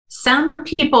some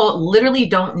people literally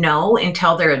don't know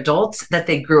until they're adults that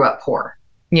they grew up poor.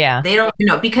 Yeah. They don't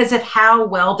know because of how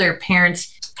well their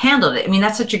parents handled it. I mean,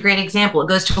 that's such a great example. It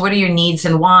goes to what are your needs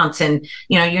and wants. And,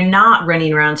 you're not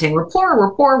running around saying, we're poor,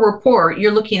 we're poor, we're poor.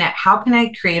 You're looking at how can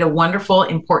I create a wonderful,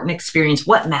 important experience?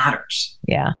 What matters?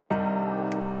 Yeah.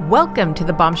 Welcome to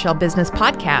the Bombshell Business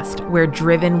Podcast, where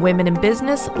driven women in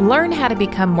business learn how to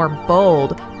become more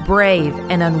bold, brave,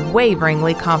 and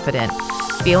unwaveringly confident.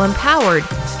 Feel empowered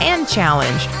and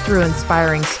challenged through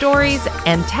inspiring stories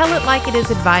and tell it like it is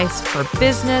advice for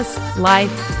business,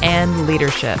 life, and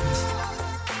leadership.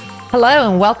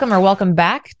 Hello and welcome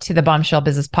back to the Bombshell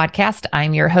Business Podcast.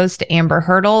 I'm your host, Amber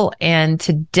Hurdle, and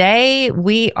today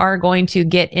we are going to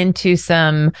get into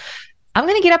I'm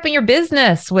going to get up in your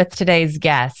business with today's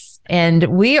guests, and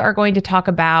we are going to talk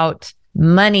about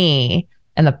money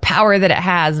and the power that it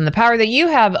has and the power that you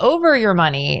have over your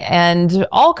money and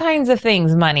all kinds of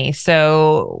things money.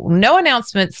 So no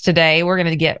announcements today. We're going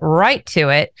to get right to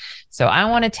it. So I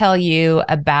want to tell you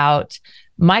about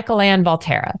Michael-Ann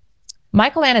Valterra.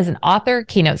 Michael-Ann is an author,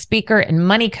 keynote speaker, and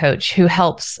money coach who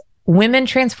helps women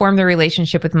transform their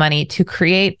relationship with money to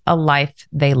create a life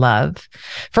they love.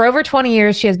 For over 20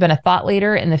 years, she has been a thought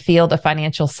leader in the field of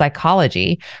financial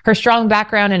psychology. Her strong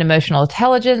background in emotional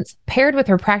intelligence, paired with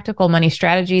her practical money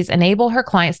strategies, enable her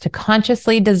clients to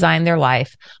consciously design their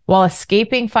life while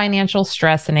escaping financial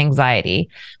stress and anxiety.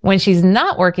 When she's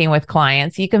not working with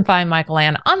clients, you can find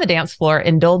Michael-Ann on the dance floor,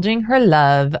 indulging her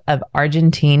love of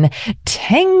Argentine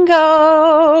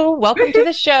tango. Welcome to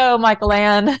the show,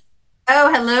 Michael-Ann.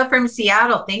 Oh, hello from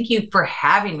Seattle. Thank you for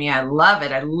having me. I love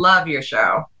it. I love your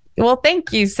show. Well,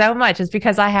 thank you so much. It's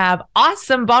because I have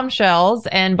awesome bombshells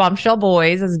and bombshell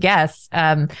boys as guests.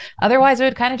 Otherwise, it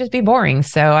would kind of just be boring.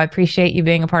 So I appreciate you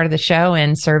being a part of the show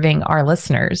and serving our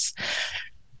listeners.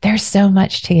 There's so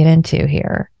much to get into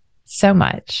here. So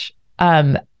much.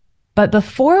 But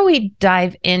before we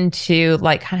dive into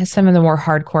kind of some of the more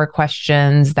hardcore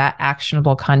questions, that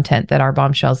actionable content that our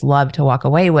bombshells love to walk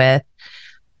away with,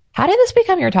 how did this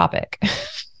become your topic?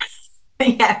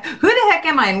 Yeah. Who the heck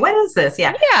am I? And what is this?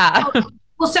 Yeah. Yeah.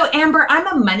 Well, so Amber, I'm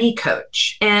a money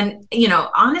coach. And,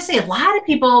 honestly, a lot of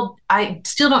people, I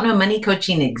still don't know money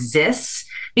coaching exists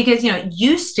because, it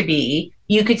used to be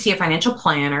you could see a financial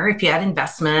planner if you had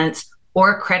investments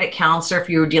or a credit counselor if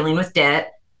you were dealing with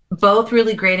debt, both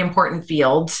really great, important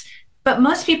fields. But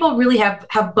most people really have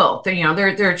both.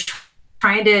 They're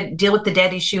trying to deal with the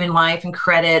debt issue in life and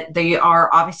credit. They are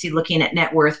obviously looking at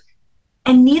net worth.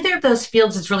 And neither of those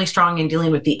fields is really strong in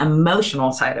dealing with the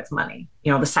emotional side of money,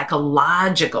 the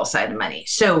psychological side of money.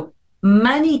 So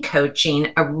money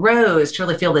coaching arose to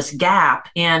really fill this gap.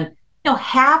 And,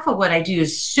 half of what I do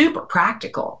is super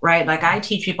practical, right? Like I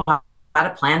teach people how to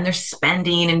plan their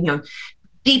spending and,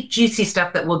 deep, juicy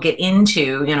stuff that we'll get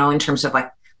into, in terms of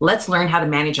let's learn how to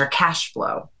manage our cash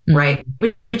flow, right?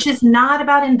 Which is not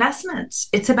about investments.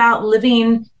 It's about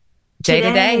living day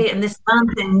to day and this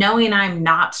month and knowing I'm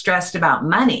not stressed about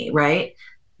money, right?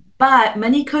 But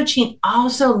money coaching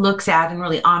also looks at and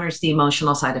really honors the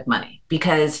emotional side of money,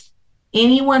 because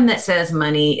anyone that says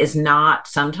money is not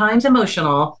sometimes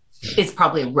emotional is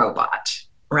probably a robot,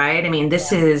 right? I mean,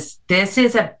 this is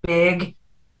a big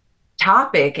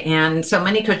topic. And so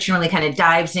money coaching really kind of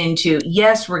dives into,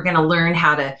 yes, we're going to learn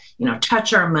how to,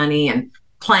 touch our money and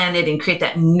plan it and create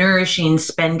that nourishing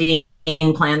spending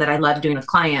plan that I love doing with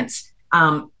clients.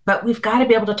 But we've got to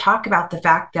be able to talk about the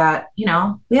fact that,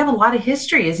 we have a lot of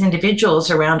history as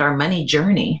individuals around our money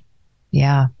journey.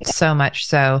 Yeah, so much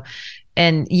so.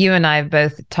 And you and I have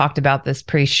both talked about this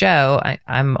pre-show.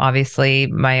 I'm obviously,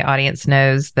 my audience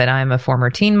knows that I'm a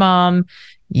former teen mom.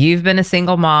 You've been a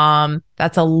single mom.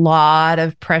 That's a lot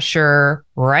of pressure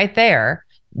right there.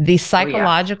 The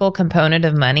psychological component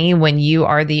of money when you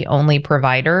are the only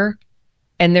provider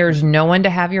and there's no one to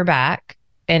have your back.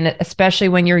 And especially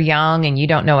when you're young and you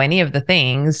don't know any of the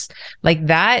things, like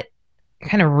that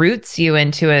kind of roots you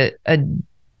into a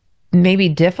maybe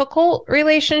difficult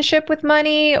relationship with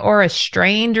money or a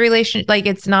strained relationship. Like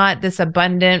it's not this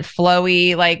abundant,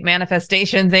 flowy,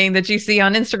 manifestation thing that you see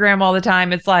on Instagram all the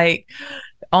time. It's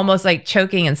almost like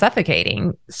choking and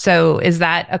suffocating. So is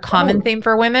that a common theme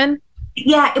for women?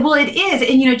 Yeah, well, it is.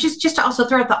 And, just to also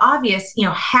throw out the obvious,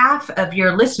 half of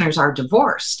your listeners are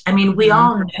divorced. I mean, we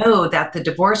all know that the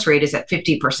divorce rate is at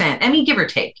 50%. I mean, give or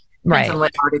take. Depends on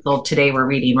what article today we're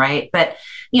reading, right? But,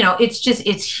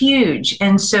 it's huge.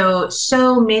 And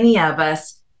so many of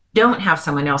us don't have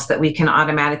someone else that we can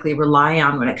automatically rely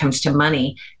on when it comes to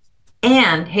money.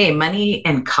 And hey, money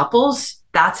and couples,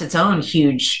 that's its own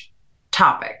huge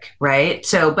topic, right?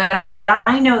 So, but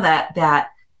I know that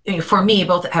for me,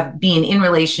 both have being in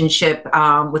relationship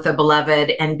with a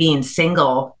beloved and being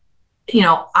single,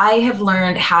 I have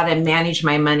learned how to manage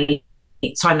my money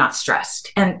so I'm not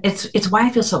stressed. And it's why I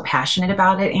feel so passionate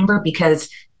about it, Amber, because,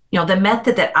 the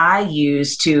method that I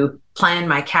use to plan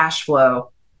my cash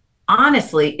flow,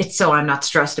 honestly, it's so I'm not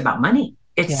stressed about money.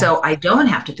 It's so I don't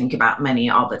have to think about money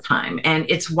all the time. And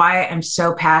it's why I'm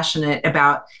so passionate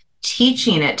about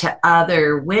teaching it to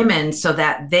other women so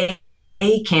that they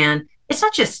can, it's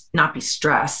not just not be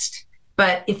stressed,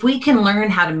 but if we can learn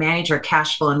how to manage our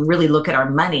cash flow and really look at our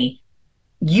money,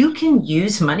 you can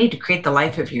use money to create the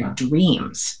life of your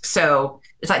dreams. So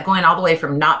it's like going all the way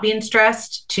from not being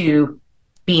stressed to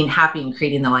being happy and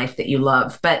creating the life that you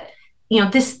love. But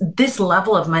this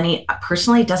level of money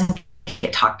personally doesn't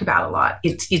get talked about a lot.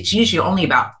 It's usually only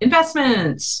about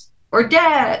investments or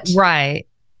debt. Right.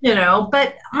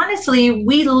 But honestly,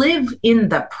 we live in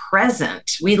the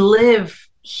present. We live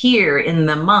here in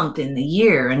the month, in the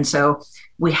year. And so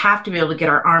we have to be able to get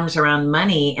our arms around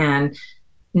money and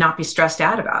not be stressed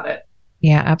out about it.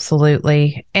 Yeah,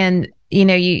 absolutely. And,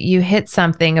 you hit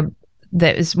something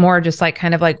that is more just like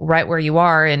kind of like right where you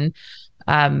are. And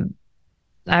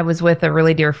I was with a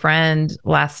really dear friend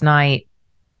last night,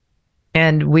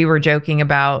 and we were joking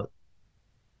about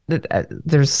that.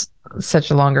 There's such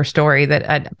a longer story that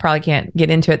I probably can't get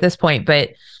into at this point, but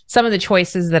some of the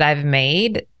choices that I've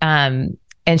made, and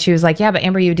she was like, yeah, but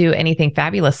Amber, you do anything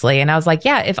fabulously. And I was like,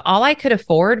 yeah, if all I could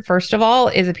afford, first of all,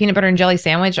 is a peanut butter and jelly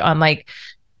sandwich on like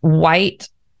white,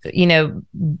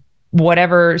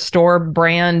 whatever store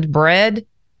brand bread,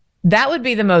 that would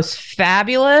be the most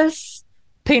fabulous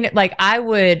peanut. Like I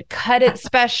would cut it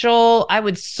special. I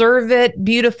would serve it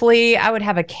beautifully. I would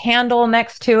have a candle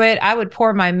next to it. I would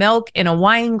pour my milk in a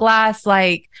wine glass.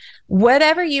 Like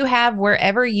whatever you have,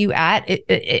 wherever you at,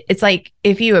 it's like,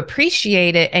 if you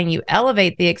appreciate it and you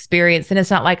elevate the experience, then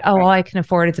it's not like, oh, all I can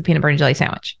afford is a peanut butter and jelly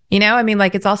sandwich.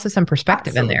 Like it's also some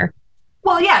perspective in there.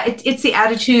 Well, yeah, it's the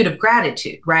attitude of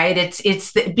gratitude, right?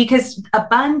 Because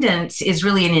abundance is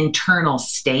really an internal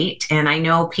state. And I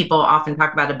know people often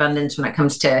talk about abundance when it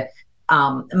comes to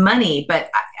money,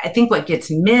 but I think what gets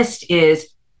missed is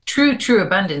true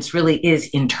abundance really is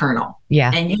internal. Yeah.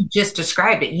 And you just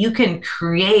described it. You can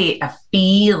create a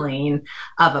feeling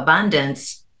of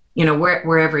abundance,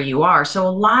 wherever you are. So a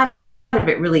lot of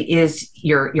it really is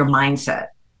your mindset.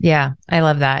 Yeah, I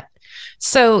love that.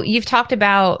 So you've talked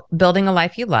about building a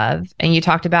life you love, and you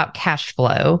talked about cash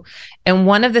flow. And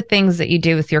one of the things that you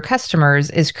do with your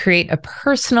customers is create a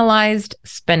personalized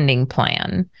spending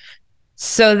plan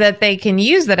so that they can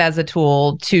use that as a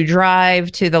tool to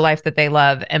drive to the life that they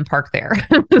love and park there.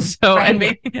 So,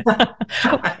 right.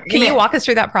 Can you walk us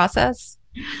through that process?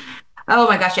 Oh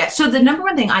my gosh, yeah. So the number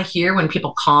one thing I hear when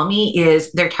people call me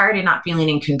is they're tired of not feeling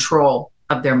in control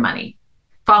of their money,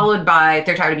 followed by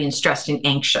they're tired of being stressed and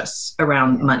anxious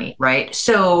around money, right?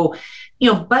 So,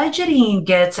 budgeting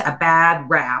gets a bad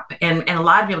rap, and a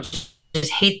lot of people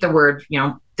just hate the word,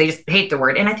 they just hate the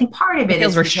word. And I think part of it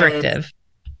feels restrictive.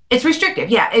 It's restrictive.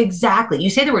 Yeah, exactly. You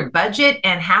say the word budget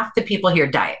and half the people hear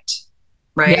diet,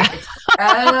 right?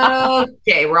 Yeah.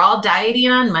 Okay, we're all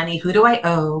dieting on money. Who do I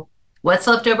owe? What's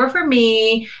left over for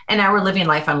me? And now we're living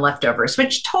life on leftovers,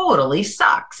 which totally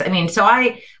sucks. I mean, so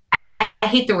I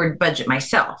hate the word budget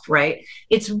myself, right?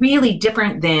 It's really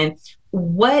different than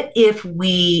what if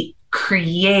we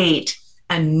create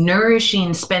a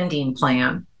nourishing spending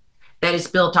plan that is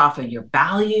built off of your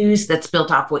values, that's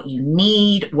built off what you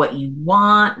need, what you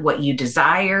want, what you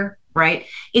desire, right?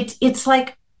 It's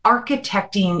like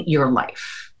architecting your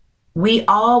life. We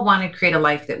all want to create a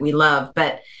life that we love,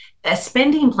 but a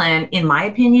spending plan, in my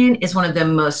opinion, is one of the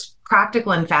most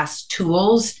practical and fast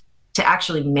tools to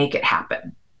actually make it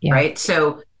happen, right?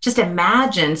 So just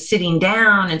imagine sitting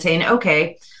down and saying,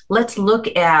 okay, let's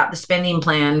look at the spending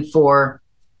plan for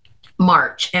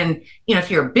March. And,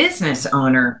 if you're a business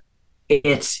owner,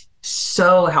 it's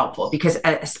so helpful because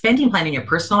a spending plan in your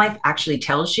personal life actually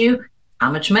tells you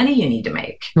how much money you need to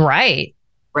make. Right.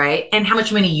 Right. And how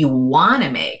much money you want to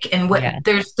make. And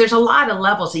there's a lot of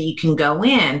levels that you can go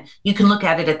in. You can look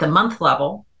at it at the month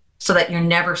level so that you're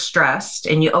never stressed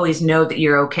and you always know that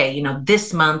you're okay.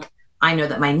 This month, I know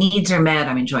that my needs are met.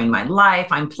 I'm enjoying my life.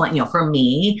 I'm planning, for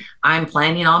me, I'm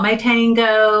planning all my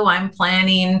tango. I'm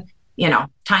planning,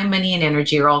 time, money, and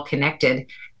energy are all connected.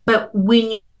 But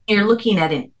when you're looking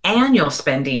at an annual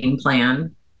spending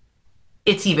plan,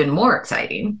 it's even more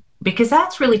exciting because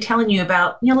that's really telling you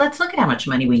about, let's look at how much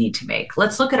money we need to make.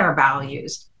 Let's look at our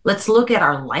values. Let's look at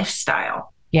our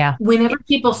lifestyle. Yeah. Whenever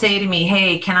people say to me,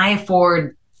 hey, can I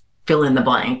afford fill in the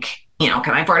blank?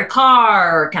 Can I afford a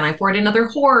car? Can I afford another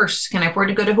horse? Can I afford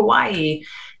to go to Hawaii?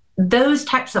 those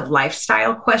types of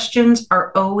lifestyle questions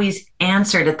are always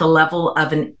answered at the level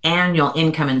of an annual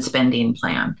income and spending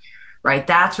plan, right?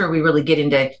 That's where we really get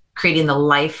into creating the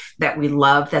life that we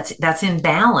love, that's in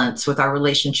balance with our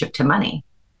relationship to money.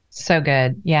 So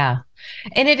good. Yeah.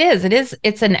 And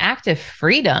it's an act of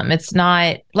freedom. It's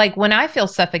not like when I feel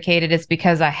suffocated, it's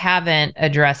because I haven't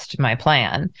addressed my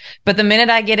plan. But the minute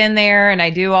I get in there and I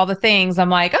do all the things, I'm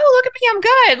like, oh, look at me, I'm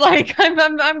good.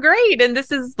 Like I'm great. And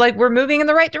this is like, we're moving in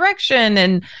the right direction.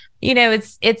 And,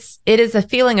 it is a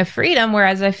feeling of freedom.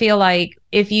 Whereas I feel like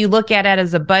if you look at it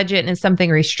as a budget and something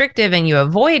restrictive and you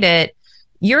avoid it,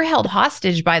 you're held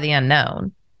hostage by the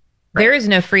unknown. Right. There is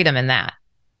no freedom in that.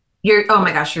 Oh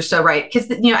my gosh, you're so right.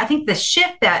 Because, I think the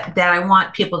shift that I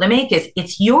want people to make is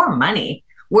it's your money.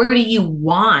 Where do you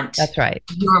want That's right.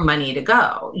 your money to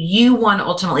go? You want to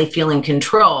ultimately feel in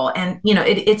control. And,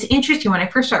 it's interesting when I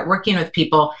first start working with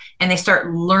people and they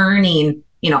start learning,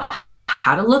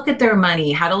 how to look at their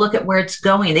money, how to look at where it's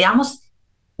going.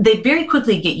 They very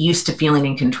quickly get used to feeling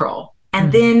in control.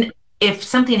 And then if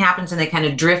something happens and they kind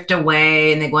of drift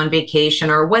away and they go on vacation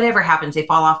or whatever happens, they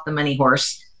fall off the money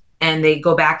horse and they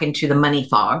go back into the money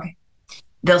fog,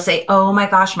 they'll say, oh my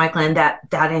gosh, Michael, that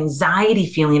anxiety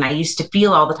feeling I used to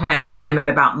feel all the time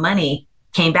about money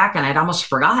came back and I'd almost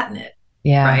forgotten it.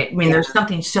 Yeah. Right. I mean, there's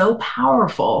something so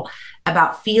powerful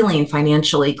about feeling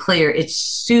financially clear. It's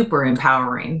super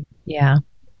empowering. Yeah.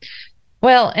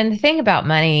 Well, and the thing about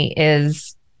money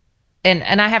is, and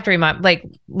I have to remind, like,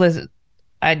 Liz,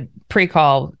 I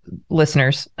pre-call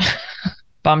listeners,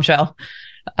 bombshell.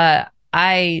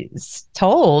 I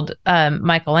told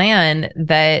Michael Ann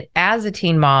that as a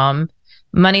teen mom,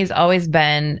 money's always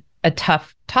been a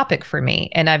tough topic for me.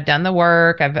 And I've done the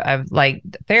work. I've like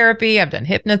therapy. I've done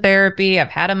hypnotherapy. I've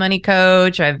had a money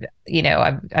coach. I've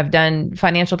done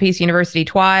Financial Peace University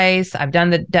twice. I've done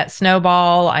the debt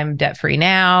snowball. I'm debt free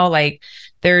now. Like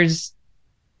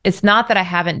it's not that I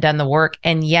haven't done the work.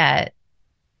 And yet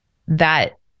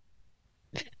that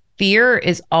fear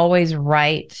is always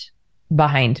right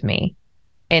behind me.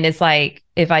 And it's like,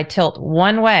 if I tilt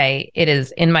one way, it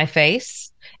is in my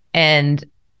face. And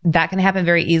that can happen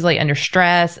very easily under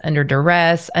stress, under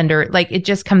duress, it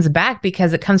just comes back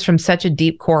because it comes from such a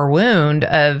deep core wound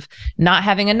of not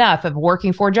having enough, of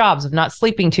working 4 jobs, of not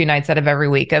sleeping 2 nights out of every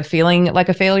week, of feeling like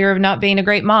a failure, of not being a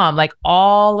great mom. Like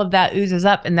all of that oozes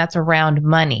up, and that's around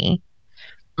money.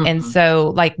 Mm-hmm. And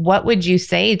so, like, what would you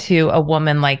say to a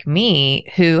woman like me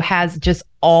who has just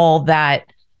all that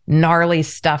gnarly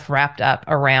stuff wrapped up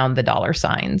around the dollar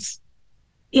signs?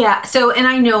 Yeah. So, and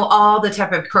I know all the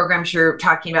type of programs you're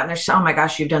talking about, and there's, oh my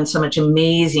gosh, you've done so much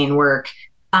amazing work.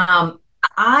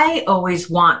 I always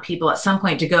want people at some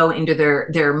point to go into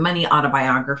their money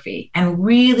autobiography and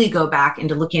really go back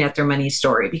into looking at their money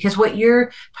story, because what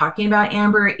you're talking about,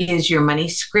 Amber, is your money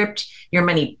script, your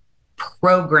money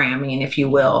programming, if you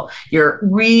will, your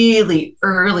really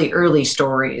early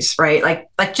stories, right?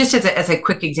 Like just as a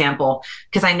quick example,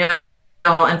 because I know,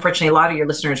 unfortunately, a lot of your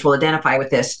listeners will identify with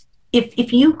this.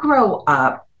 If you grow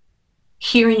up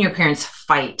hearing your parents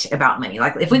fight about money,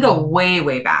 like if we go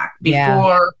way back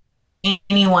before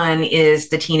anyone is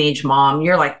the teenage mom,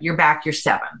 you're back, you're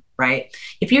 7, right?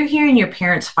 If you're hearing your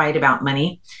parents fight about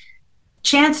money,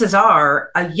 chances are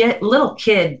a yet little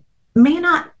kid may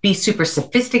not be super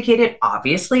sophisticated,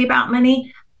 obviously, about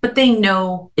money, but they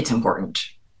know it's important.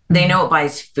 They know it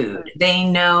buys food. They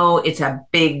know it's a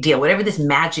big deal, whatever this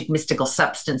magic mystical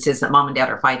substance is that mom and dad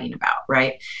are fighting about,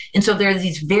 right? And so there are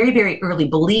these very, very early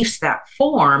beliefs that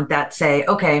form that say,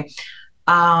 okay,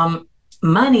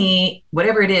 money,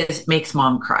 whatever it is, makes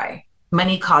mom cry.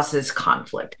 Money causes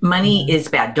conflict. Money is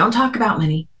bad. Don't talk about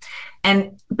money.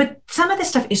 But some of this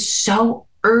stuff is so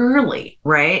early,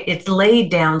 right? It's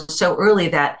laid down so early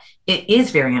that it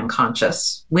is very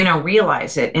unconscious. We don't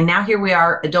realize it. And now here we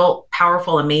are, adult,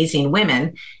 powerful, amazing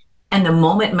women. And the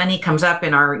moment money comes up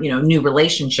in our, new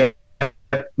relationship,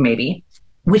 maybe,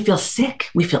 we feel sick.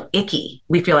 We feel icky.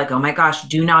 We feel like, oh my gosh,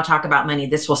 do not talk about money.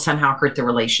 This will somehow hurt the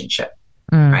relationship.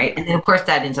 Right. And then, of course,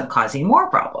 that ends up causing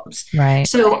more problems. Right.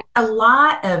 So a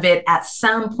lot of it at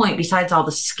some point, besides all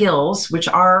the skills, which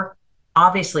are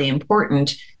obviously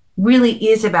important, really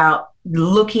is about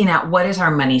looking at what is our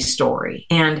money story.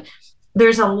 And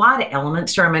there's a lot of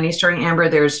elements to our money story, Amber.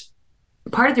 There's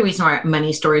part of the reason why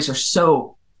money stories are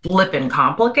so flippin'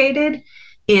 complicated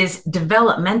is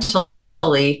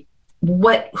developmentally,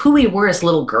 who we were as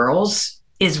little girls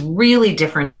is really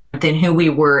different than who we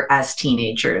were as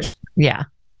teenagers. Yeah.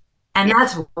 And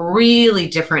that's really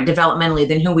different developmentally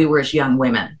than who we were as young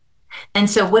women. And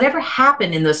so whatever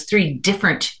happened in those 3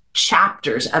 different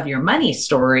chapters of your money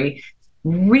story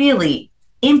really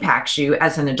impacts you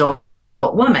as an adult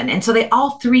woman. And so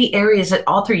all three areas, at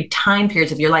all three time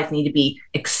periods of your life need to be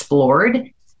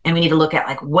explored. And we need to look at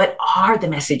like, what are the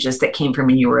messages that came from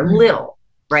when you were little,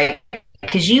 right?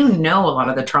 Because a lot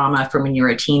of the trauma from when you were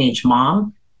a teenage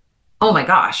mom. Oh my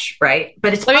gosh, right?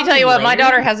 But let me tell you what, my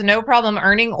daughter has no problem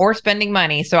earning or spending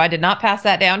money. So I did not pass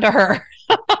that down to her.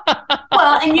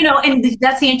 Well, and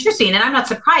that's the interesting, and I'm not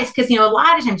surprised because, a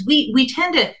lot of times we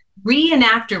tend to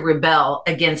reenact or rebel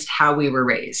against how we were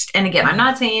raised. And again, I'm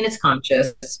not saying it's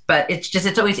conscious, but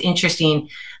it's always interesting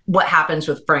what happens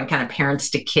with kind of parents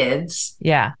to kids.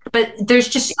 Yeah. But there's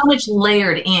just so much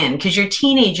layered in because your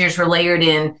teenagers were layered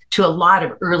in to a lot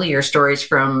of earlier stories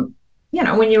from,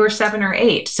 when you were 7 or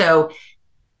 8. So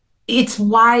it's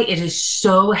why it is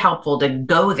so helpful to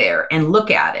go there and look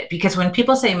at it. Because when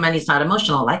people say money's not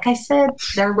emotional, like I said,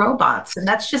 they're robots, and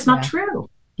that's just not true.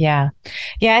 Yeah.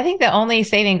 Yeah. I think the only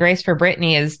saving grace for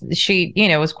Brittany is she,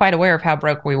 was quite aware of how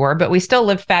broke we were, but we still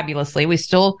lived fabulously. We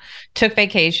still took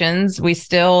vacations. We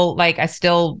still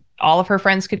all of her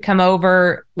friends could come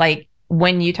over. Like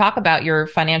when you talk about your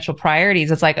financial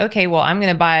priorities, it's like, okay, well, I'm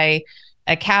going to buy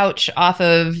a couch off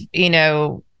of,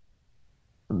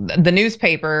 the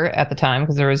newspaper at the time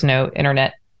because there was no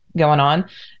internet going on.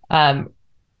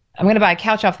 I'm going to buy a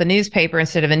couch off the newspaper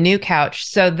instead of a new couch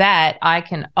so that I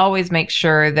can always make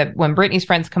sure that when Brittany's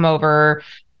friends come over,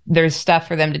 there's stuff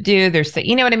for them to do.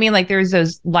 You know what I mean? Like there's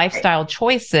those lifestyle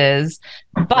choices,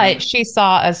 but she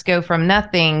saw us go from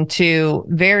nothing to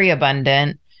very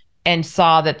abundant and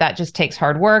saw that just takes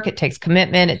hard work. It takes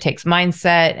commitment. It takes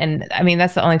mindset. And I mean,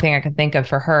 that's the only thing I can think of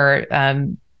for her.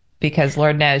 Because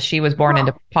Lord knows she was born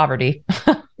into poverty.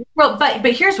 Well, but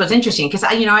here's what's interesting, because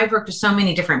I've worked with so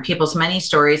many different people's money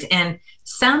stories, and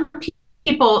some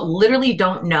people literally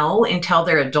don't know until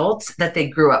they're adults that they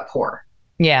grew up poor.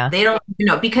 Yeah. They don't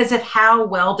know because of how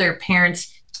well their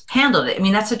parents handled it. I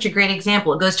mean, that's such a great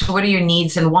example. It goes to what are your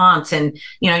needs and wants, and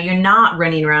you're not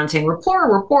running around saying we're poor,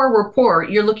 we're poor, we're poor.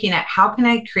 You're looking at how can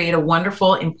I create a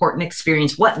wonderful, important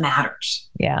experience? What matters?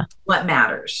 Yeah. What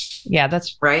matters? Yeah,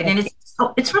 that's right. And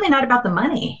it's really not about the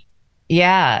money.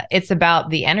 Yeah, it's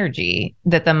about the energy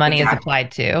that the money is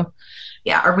applied to.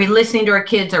 Yeah. Are we listening to our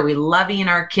kids? Are we loving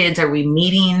our kids? Are we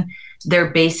meeting their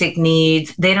basic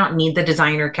needs? They don't need the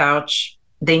designer couch.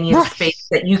 They need a space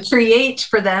that you create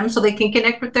for them so they can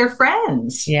connect with their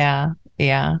friends. Yeah.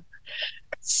 Yeah.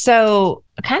 So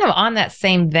kind of on that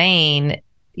same vein,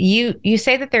 you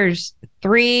say that there's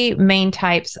 3 main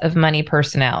types of money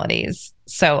personalities.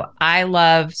 So I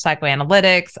love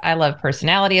psychoanalytics. I love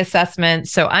personality assessment.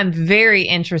 So I'm very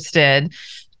interested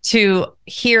to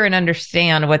hear and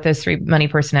understand what those 3 money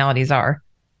personalities are.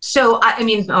 So,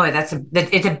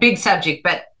 it's a big subject,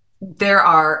 but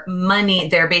they're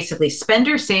basically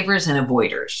spenders, savers, and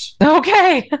avoiders.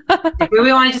 Okay.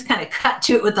 We want to just kind of cut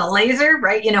to it with a laser,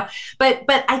 right?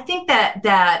 But I think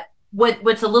that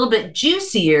what's a little bit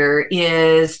juicier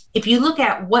is if you look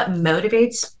at what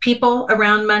motivates people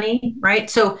around money, right?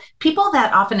 So people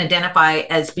that often identify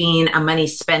as being a money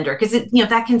spender, because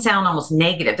that can sound almost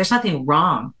negative. There's nothing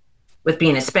wrong with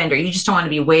being a spender. You just don't want to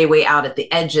be way, way out at the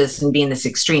edges and being this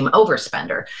extreme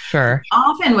overspender. Sure.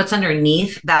 Often what's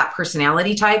underneath that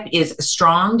personality type is a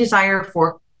strong desire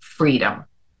for freedom.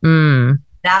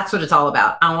 That's what it's all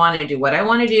about. I want to do what I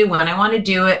want to do when I want to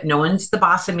do it. No one's the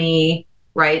boss of me.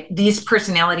 Right? These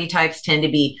personality types tend to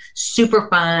be super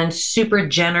fun, super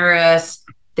generous.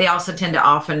 They also tend to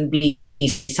often be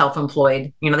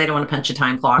self-employed. They don't want to punch a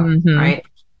time clock, right?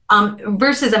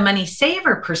 Versus a money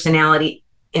saver personality,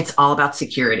 it's all about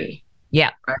security.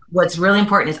 Yeah. Right? What's really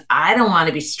important is I don't want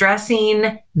to be stressing.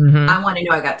 I want to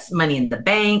know I got money in the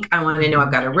bank. I want to know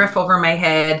I've got a roof over my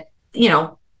head.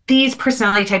 These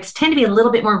personality types tend to be a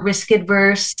little bit more risk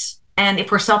adverse. And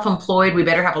if we're self-employed, we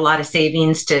better have a lot of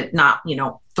savings to not,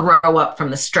 throw up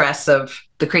from the stress of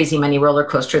the crazy money roller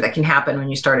coaster that can happen when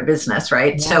you start a business,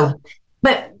 right? Yeah. So,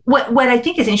 but what I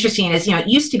think is interesting is, it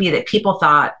used to be that people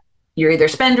thought you're either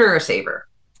spender or saver.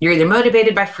 You're either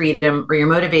motivated by freedom or you're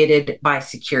motivated by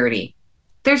security.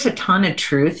 There's a ton of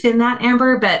truth in that,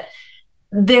 Amber, but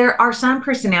there are some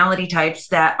personality types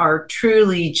that are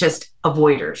truly just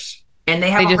avoiders, and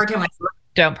they have a hard time.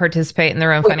 Don't participate in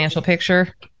their own financial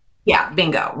picture. Yeah,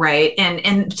 bingo, right?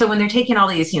 And so when they're taking all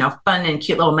these, fun and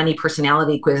cute little money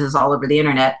personality quizzes all over the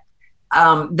internet,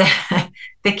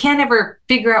 they can't ever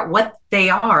figure out what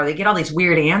they are. They get all these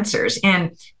weird answers.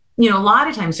 And, a lot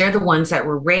of times they're the ones that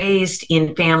were raised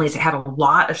in families that had a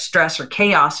lot of stress or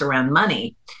chaos around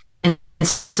money. And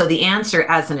so the answer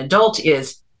as an adult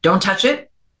is don't touch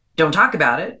it, don't talk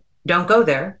about it, don't go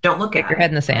there, don't look at it. Put your head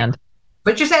in the sand.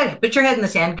 Put your head in the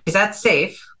sand because that's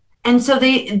safe. And so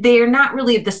they're not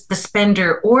really the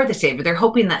spender or the saver. They're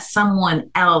hoping that someone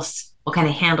else will kind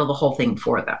of handle the whole thing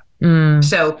for them.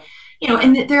 So,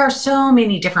 and there are so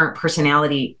many different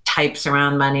personality types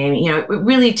around money. It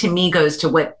really, to me, goes to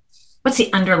what's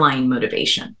the underlying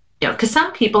motivation. Because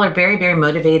some people are very, very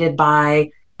motivated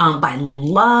by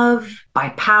love, by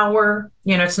power.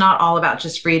 It's not all about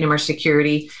just freedom or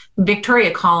security. Victoria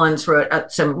Collins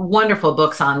wrote some wonderful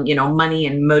books on, money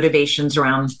and motivations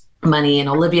around money. And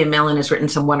Olivia Mellon has written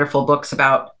some wonderful books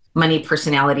about money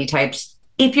personality types.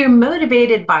 If you're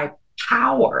motivated by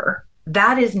power,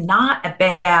 that is not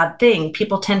a bad thing.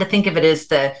 People tend to think of it as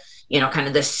the, kind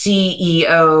of the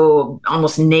CEO,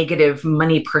 almost negative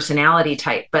money personality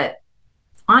type. But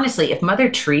honestly, if Mother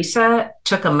Teresa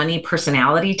took a money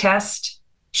personality test,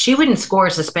 she wouldn't score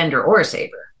as a spender or a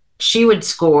saver. She would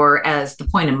score as the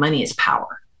point of money is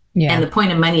power. Yeah. And the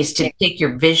point of money is to take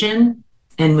your vision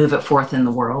and move it forth in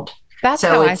the world. That's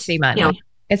how I see money.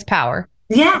 It's power.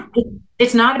 Yeah.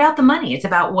 It's not about the money. It's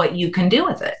about what you can do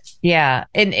with it. Yeah.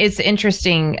 And it's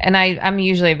interesting. And I'm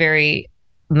usually very,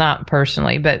 not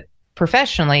personally, but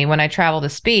professionally, when I travel to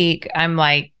speak, I'm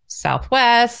like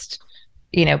Southwest,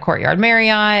 Courtyard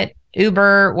Marriott,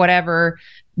 Uber, whatever.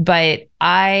 But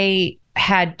I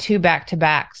had 2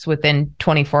 back-to-backs within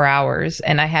 24 hours,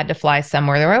 and I had to fly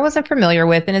somewhere that I wasn't familiar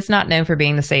with, and it's not known for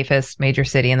being the safest major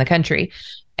city in the country.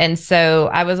 And so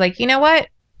I was like, you know what?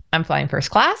 I'm flying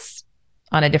first class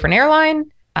on a different airline.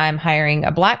 I'm hiring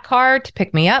a black car to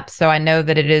pick me up, so I know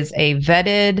that it is a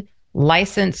vetted,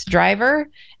 licensed driver,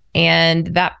 and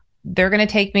that they're going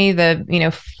to take me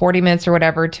the 40 minutes or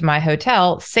whatever to my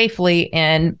hotel safely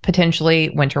in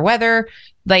potentially winter weather.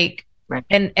 Like, right.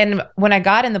 And when I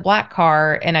got in the black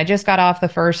car and I just got off the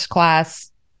first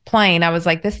class plane, I was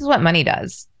like, this is what money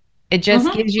does. It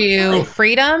just gives you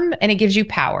freedom and it gives you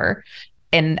power.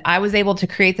 And I was able to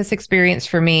create this experience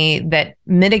for me that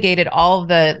mitigated all of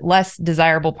the less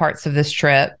desirable parts of this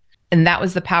trip. And that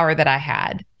was the power that I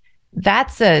had.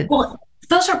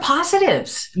 Those are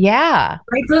positives. Yeah.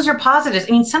 Right. Those are positives.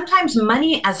 I mean, sometimes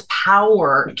money as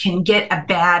power can get a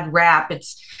bad rap.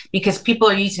 It's because people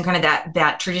are using kind of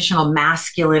that traditional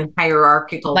masculine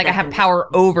hierarchical. Like I have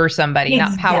power over somebody,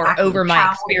 not power over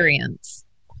my experience.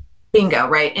 Bingo.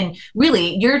 Right. And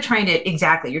really, you're trying to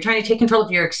take control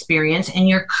of your experience and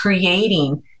you're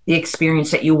creating the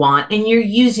experience that you want. And you're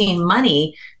using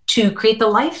money to create the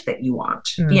life that you want.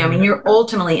 Mm-hmm. You're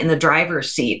ultimately in the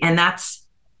driver's seat. And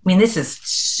this is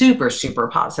super, super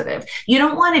positive. You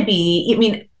don't want to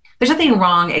be, there's nothing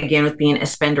wrong, again, with being a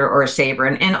spender or a saver.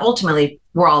 And ultimately,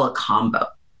 we're all a combo,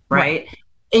 right?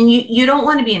 And you don't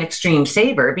want to be an extreme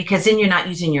saver because then you're not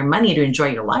using your money to enjoy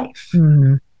your life.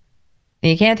 Mm-hmm.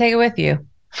 You can't take it with you.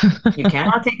 You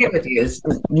cannot take it with you. As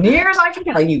near as I can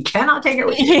tell you cannot take it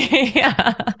with you.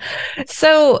 Yeah.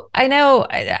 So I know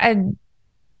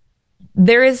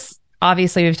there is,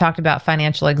 obviously we've talked about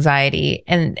financial anxiety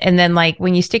and then like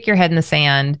when you stick your head in the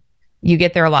sand, you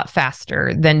get there a lot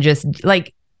faster than just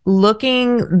like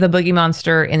looking the boogie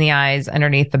monster in the eyes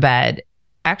underneath the bed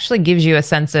actually gives you a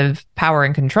sense of power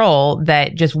and control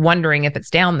that just wondering if it's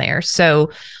down there.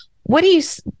 So what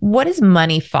is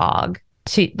money fog?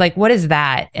 What is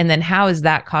that? And then how is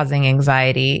that causing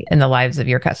anxiety in the lives of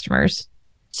your customers?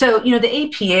 So, the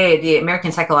APA, the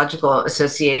American Psychological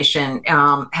Association,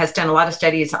 has done a lot of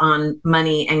studies on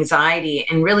money anxiety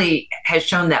and really has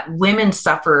shown that women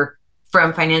suffer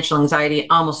from financial anxiety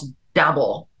almost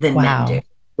double than men do.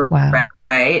 Wow.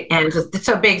 Right. And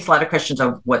so it begs a lot of questions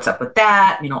of what's up with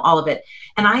that, all of it.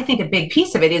 And I think a big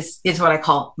piece of it is what I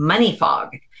call money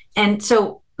fog. And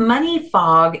so money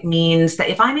fog means that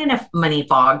if I'm in a money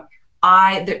fog,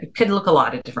 there could look a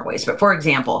lot of different ways. But for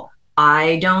example,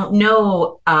 I don't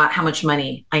know how much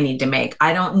money I need to make.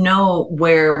 I don't know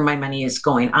where my money is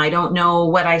going. I don't know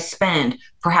what I spend.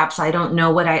 Perhaps I don't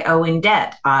know what I owe in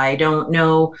debt. I don't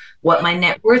know what my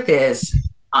net worth is.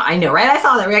 I know, right? I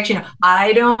saw that reaction.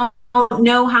 I don't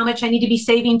know how much I need to be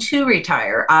saving to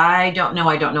retire. I don't know,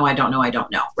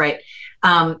 right?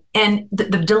 And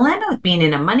the dilemma of being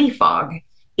in a money fog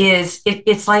is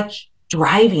it's like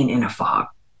driving in a fog.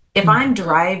 If I'm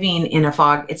driving in a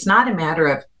fog, it's not a matter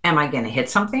of, am I going to hit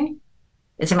something?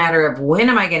 It's a matter of when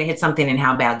am I going to hit something and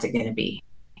how bad is it going to be,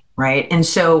 right? And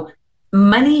so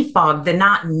money fog, the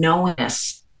not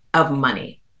knowingness of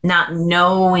money, not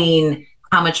knowing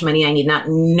how much money I need, not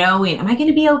knowing, am I going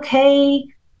to be okay?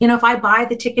 If I buy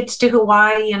the tickets to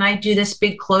Hawaii and I do this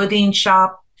big clothing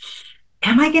shop,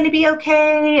 am I going to be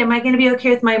okay? Am I going to be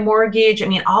okay with my mortgage?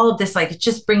 All of this, it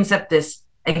just brings up this,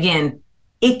 again,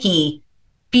 icky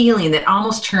feeling that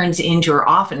almost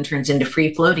often turns into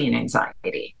free floating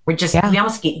anxiety. We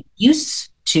almost get used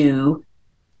to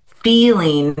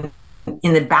feeling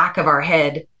in the back of our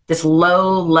head this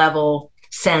low level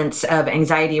sense of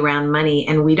anxiety around money,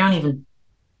 and we don't even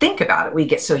think about it. We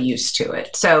get so used to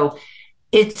it. So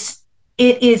it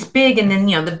is big. And then,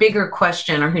 the bigger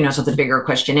question, or who knows what the bigger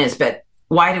question is, but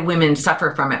why do women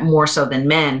suffer from it more so than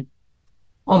men?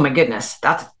 Oh my goodness.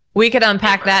 We could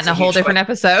unpack that in a whole different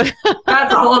episode.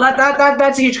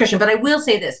 That's a huge question. But I will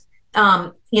say this,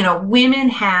 women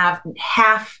have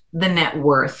half the net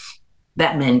worth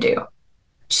that men do.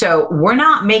 So we're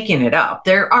not making it up.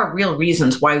 There are real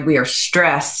reasons why we are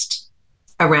stressed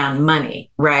around money,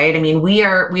 right? I mean, we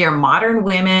are modern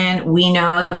women. We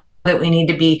know that we need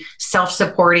to be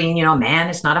self-supporting, man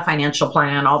is not a financial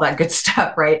plan, all that good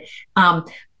stuff, right?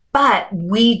 But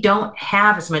we don't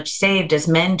have as much saved as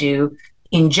men do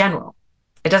in general.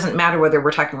 It doesn't matter whether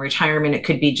we're talking retirement, it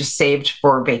could be just saved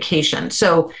for vacation.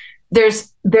 So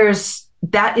there's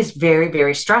that is very,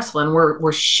 very stressful, and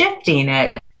we're shifting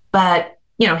it. But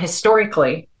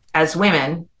historically, as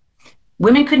women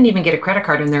couldn't even get a credit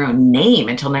card in their own name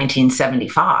until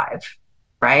 1975,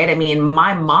 right? I mean,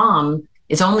 my mom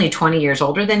is only 20 years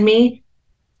older than me.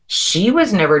 She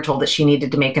was never told that she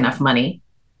needed to make enough money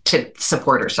to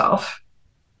support herself,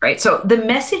 right? So the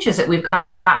messages that we've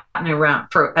gotten around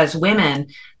as women,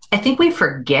 I think we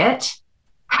forget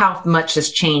how much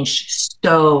has changed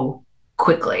so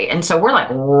quickly. And so we're like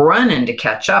running to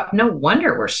catch up. No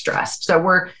wonder we're stressed.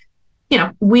 So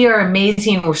we are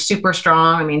amazing. We're super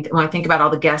strong. I mean, when I think about all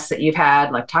the guests that you've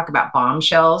had, like talk about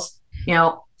bombshells,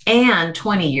 and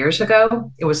 20 years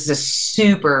ago, it was this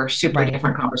super, super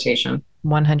different conversation.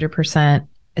 100%.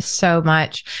 So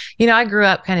much. I grew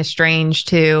up kind of strange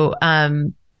too.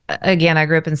 Again, I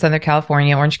grew up in Southern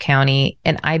California, Orange County,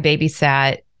 and I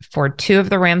babysat for two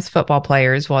of the Rams football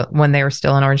players when they were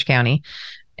still in Orange County,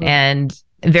 and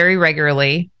very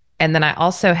regularly. And then I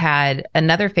also had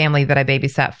another family that I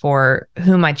babysat for,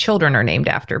 who my children are named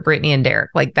after, Brittany and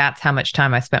Derek. Like, that's how much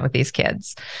time I spent with these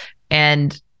kids.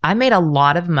 And I made a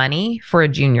lot of money for a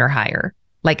junior hire,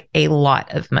 like a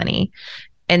lot of money.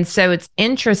 And so it's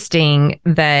interesting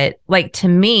that, like, to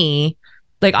me,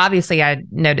 like, obviously I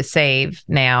know to save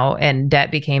now, and debt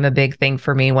became a big thing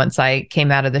for me once I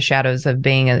came out of the shadows of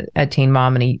being a teen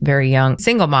mom and a very young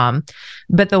single mom.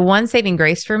 But the one saving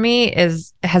grace for me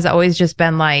has always just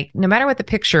been like, no matter what the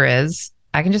picture is,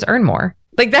 I can just earn more.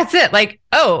 Like, that's it. Like,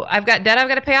 oh, I've got debt I've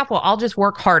got to pay off. Well, I'll just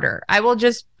work harder. I will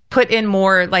just put in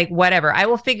more, like, whatever. I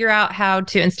will figure out how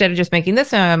to, instead of just making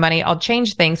this amount of money, I'll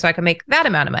change things so I can make that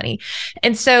amount of money.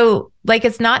 And so, like,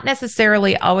 it's not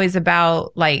necessarily always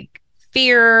about like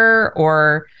fear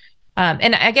or,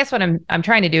 and I guess what I'm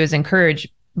trying to do is encourage,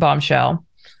 Bombshell,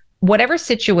 whatever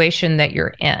situation that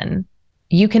you're in,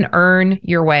 you can earn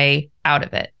your way out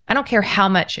of it. I don't care how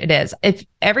much it is. If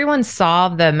everyone saw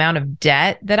the amount of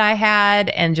debt that I had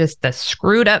and just the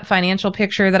screwed up financial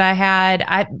picture that I had,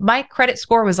 my credit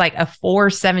score was like a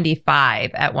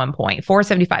 475 at one point,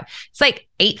 475. It's like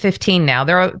 815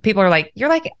 now. People are like, you're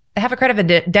like, have a credit of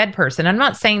a dead person. I'm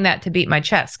not saying that to beat my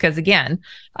chest, because again,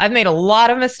 I've made a lot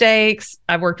of mistakes.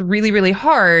 I've worked really, really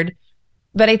hard,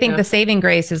 but I think the saving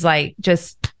grace is like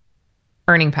just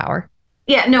earning power.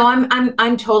 Yeah, no,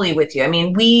 I'm totally with you. I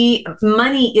mean,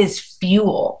 money is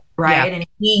fuel, right? Yeah. And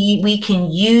we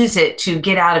can use it to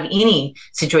get out of any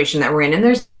situation that we're in. And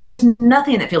there's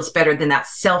nothing that feels better than that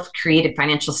self-created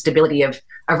financial stability of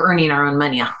earning our own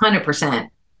money, 100%.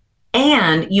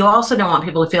 And you also don't want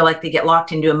people to feel like they get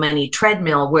locked into a money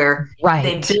treadmill where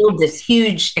they build this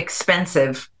huge,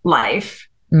 expensive life.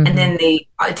 Mm-hmm. And then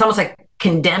it's almost like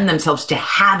condemn themselves to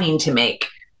having to make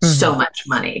so much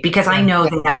money. Because I know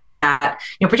that,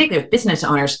 particularly with business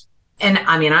owners, and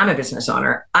I mean, I'm a business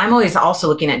owner, I'm always also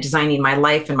looking at designing my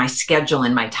life and my schedule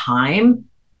and my time.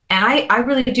 And I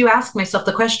really do ask myself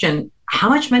the question, how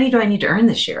much money do I need to earn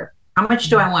this year? How much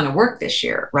do I want to work this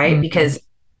year? Right? Mm-hmm. Because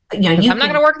I'm not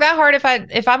going to work that hard.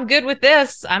 If I'm good with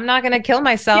this, I'm not going to kill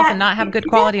myself and not have good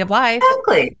quality of life.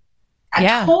 Exactly.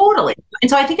 Totally.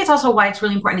 And so I think it's also why it's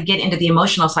really important to get into the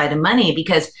emotional side of money,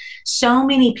 because so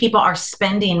many people are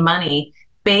spending money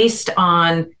based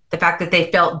on the fact that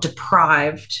they felt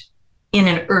deprived in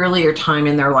an earlier time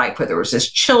in their life, whether it was as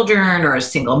children or as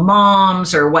single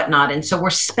moms or whatnot. And so we're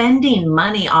spending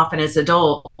money often as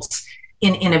adults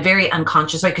in a very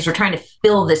unconscious way, because we're trying to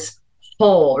fill this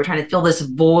hole. We're trying to fill this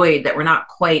void that we're not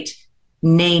quite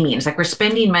naming. It's like we're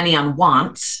spending money on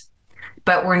wants,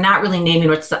 but we're not really naming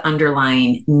what's the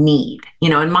underlying need.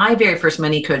 And my very first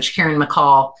money coach, Karen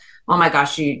McCall, oh my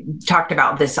gosh, you talked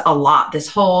about this a lot. This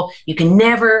whole, you can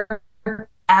never,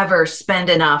 ever spend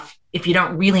enough if you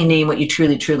don't really name what you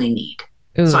truly, truly need.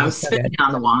 Ooh, so I'm spending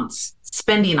on the wants.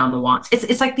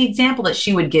 It's like the example that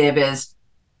she would give is,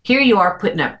 Here you are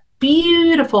putting up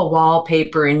beautiful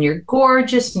wallpaper in your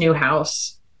gorgeous new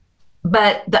house.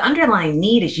 But the underlying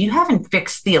need is you haven't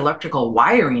fixed the electrical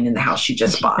wiring in the house you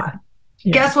just bought.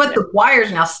 Yeah. Guess what? The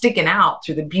wire's now sticking out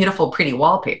through the beautiful, pretty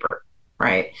wallpaper,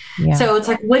 right? Yeah. So it's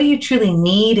like, what do you truly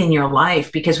need in your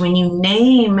life? Because when you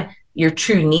name your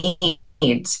true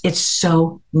needs, it's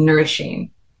so nourishing,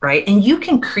 right? And you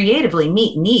can creatively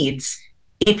meet needs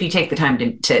if you take the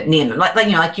time to name them.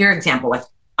 Like your example, like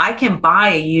I can buy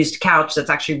a used couch that's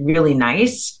actually really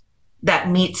nice that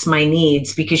meets my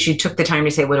needs because you took the time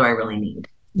to say, what do I really need?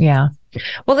 Yeah.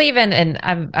 Well, and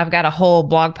I've got a whole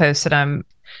blog post that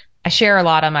I share a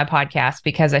lot on my podcast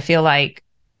because I feel like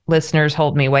listeners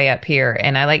hold me way up here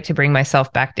and I like to bring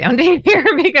myself back down to here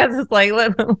because it's like,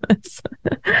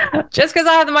 just because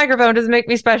I have the microphone doesn't make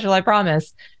me special, I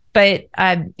promise. But,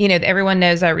 everyone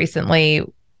knows I recently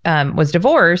was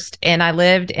divorced and I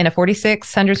lived in a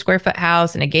 4,600 square foot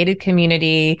house in a gated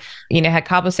community, had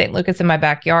Cabo St. Lucas in my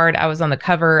backyard. I was on the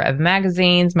cover of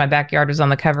magazines. My backyard was on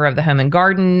the cover of the Home and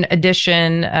Garden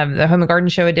edition of the Home and Garden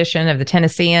Show edition of the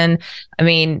Tennessean. I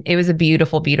mean, it was a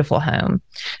beautiful, beautiful home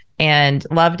and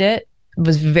loved it.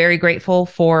 Was very grateful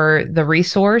for the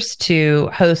resource to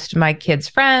host my kids'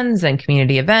 friends and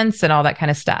community events and all that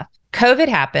kind of stuff. COVID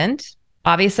happened.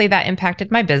 Obviously, that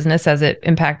impacted my business as it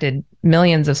impacted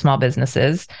millions of small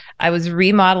businesses. I was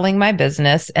remodeling my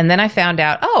business. And then I found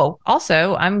out,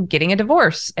 also, I'm getting a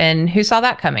divorce. And who saw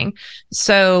that coming?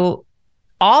 So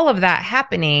all of that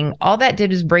happening, all that did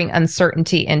was bring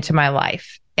uncertainty into my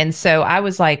life. And so I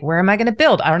was like, where am I going to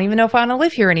build? I don't even know if I want to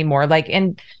live here anymore.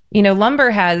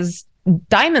 Lumber has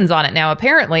diamonds on it now,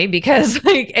 apparently, because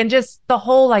and just the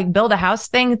whole build a house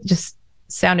thing just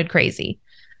sounded crazy.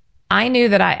 I knew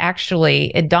that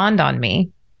it dawned on me,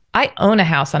 I own a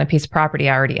house on a piece of property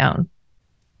I already own.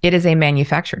 It is a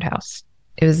manufactured house.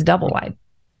 It was double wide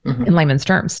in layman's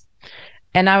terms.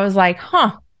 And I was like,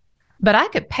 but I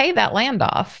could pay that land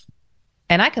off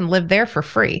and I can live there for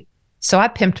free. So I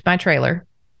pimped my trailer.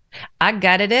 I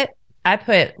gutted it. I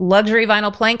put luxury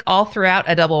vinyl plank all throughout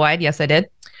a double wide. Yes, I did.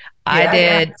 I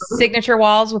did signature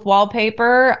walls with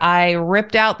wallpaper. I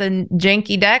ripped out the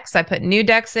janky decks. I put new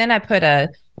decks in. I put a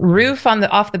roof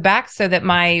off the back so that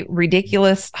my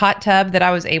ridiculous hot tub that I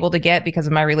was able to get because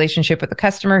of my relationship with the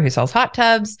customer who sells hot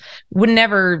tubs would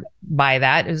never buy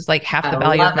that. It was like half the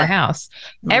value of my house.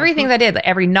 Everything that I did,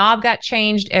 every knob got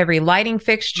changed, every lighting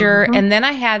fixture. And then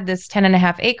I had this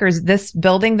 10.5 acres, this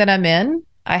building that I'm in,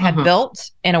 I had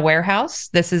built in a warehouse.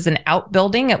 This is an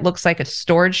outbuilding. It looks like a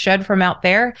storage shed from out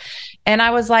there. And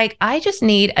I was like, I just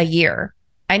need a year.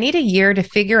 I need a year to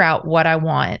figure out what I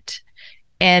want.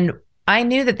 And I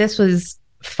knew that this was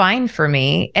fine for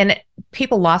me. And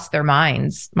people lost their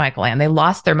minds, Michael Ann. They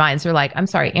lost their minds. They're like, I'm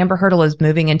sorry, Amber Hurdle is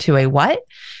moving into a what?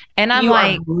 And I'm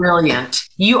like, are brilliant.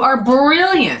 You are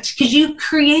brilliant because you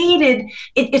created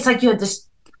it. It's like you had this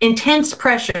intense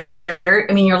pressure.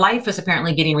 I mean, your life is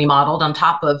apparently getting remodeled on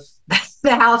top of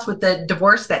the house with the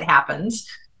divorce that happens,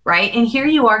 right? And here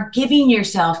you are giving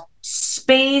yourself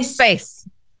space,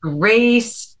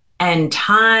 grace, and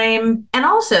time, and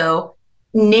also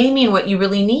naming what you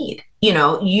really need.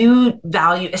 You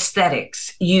value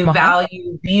aesthetics, you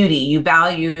value beauty, you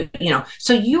value,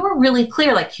 so you were really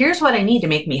clear, like, here's what I need to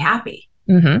make me happy.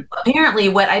 Apparently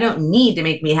what I don't need to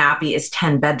make me happy is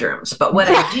 10 bedrooms, but what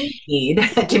I do need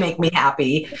to make me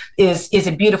happy is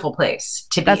a beautiful place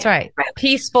to be. That's right.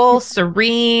 Peaceful,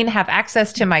 serene, have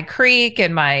access to my creek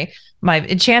and my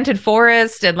enchanted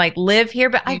forest and live here,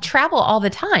 but I travel all the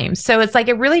time. So it's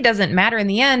it really doesn't matter in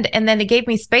the end. And then it gave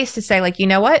me space to say, you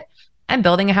know what? I'm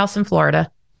building a house in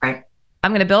Florida. Right.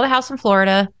 I'm going to build a house in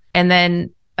Florida and then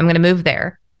I'm going to move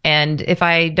there. And if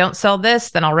I don't sell this,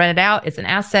 then I'll rent it out. It's an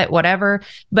asset, whatever.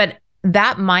 But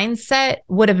that mindset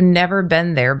would have never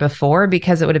been there before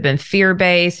because it would have been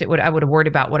fear-based. I would have worried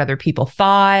about what other people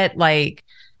thought. Right.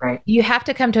 You have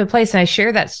to come to a place, and I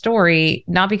share that story,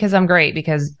 not because I'm great,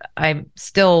 because I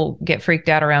still get freaked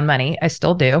out around money. I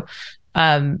still do.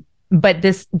 But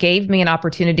this gave me an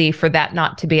opportunity for that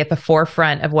not to be at the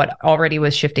forefront of what already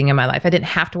was shifting in my life. I didn't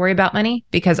have to worry about money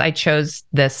because I chose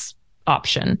this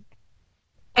option.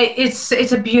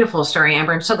 It's a beautiful story,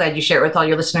 Amber. I'm so glad you share it with all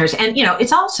your listeners. And,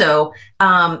 it's also,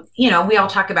 we all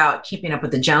talk about keeping up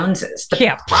with the Joneses.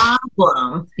 The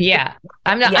problem. Yeah.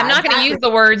 I'm not going to use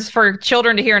the words for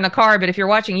children to hear in the car, but if you're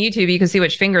watching YouTube, you can see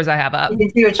which fingers I have up. You can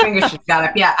see which fingers she's got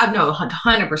up. Yeah. No,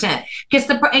 100%. Because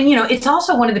it's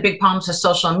also one of the big problems with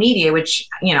social media, which,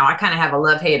 I kind of have a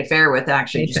love-hate affair with,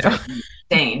 actually, just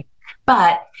insane.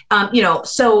 But,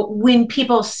 so when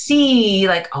people see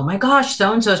oh my gosh,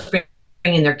 so-and-so's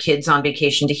bringing their kids on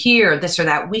vacation to here, this or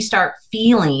that, we start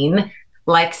feeling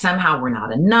like somehow we're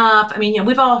not enough. I mean,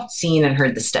 we've all seen and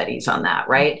heard the studies on that,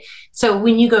 right? So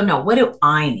when you go, no, what do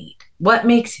I need? What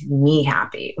makes me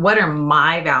happy? What are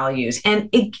my values? And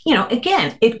it,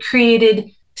 again, it created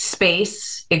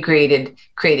space, it created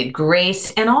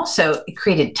grace, and also it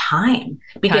created time,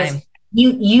 because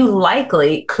you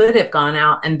likely could have gone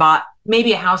out and bought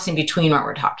maybe a house in between what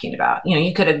we're talking about.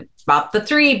 You could have bought the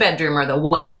 3-bedroom or the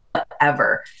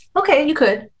whatever. Okay, you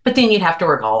could, but then you'd have to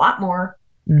work a lot more.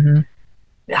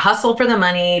 Hustle for the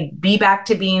money, be back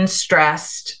to being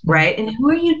stressed, right? And who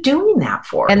are you doing that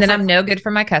for? And then I'm no good for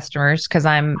my customers because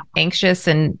I'm anxious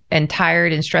and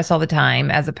tired and stressed all the time,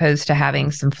 as opposed to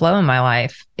having some flow in my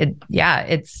life.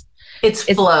 It's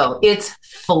flow. It's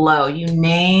flow. You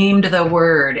named the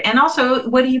word. And also,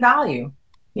 what do you value?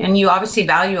 And you obviously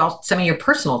value some of your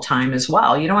personal time as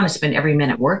well. You don't want to spend every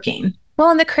minute working. Well,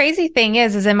 and the crazy thing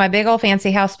is in my big old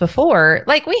fancy house before,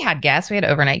 like we had guests, we had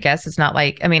overnight guests. It's not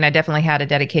like, I definitely had a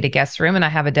dedicated guest room, and I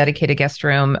have a dedicated guest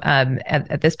room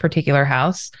at this particular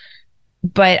house.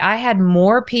 But I had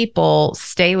more people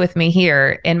stay with me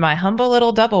here in my humble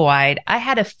little double wide. I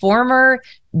had a former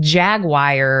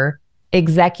Jaguar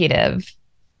executive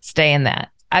stay in that.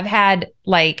 I've had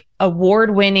like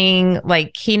award-winning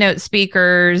like keynote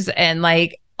speakers and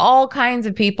like all kinds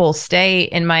of people stay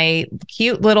in my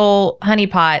cute little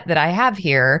honeypot that I have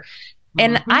here.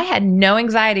 And I had no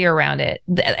anxiety around it.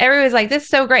 Everybody's like, this is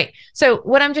so great. So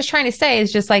what I'm just trying to say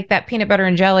is just like that peanut butter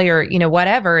and jelly, or,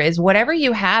 whatever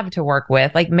you have to work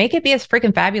with, like make it be as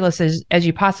freaking fabulous as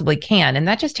you possibly can. And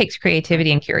that just takes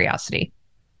creativity and curiosity.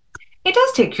 It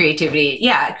does take creativity.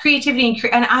 Yeah. Creativity.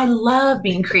 And I love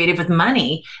being creative with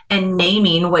money and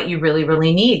naming what you really,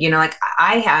 really need. Like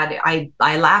I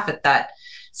laugh at that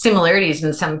similarities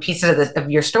in some pieces of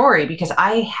your story, because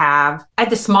I had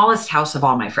the smallest house of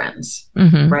all my friends,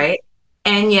 right?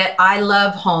 And yet I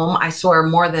love home, I swear,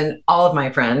 more than all of my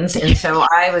friends. And so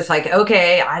I was like,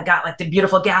 okay, I got like the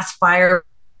beautiful gas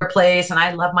fireplace, and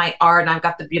I love my art, and I've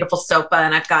got the beautiful sofa,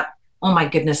 and I've got, oh my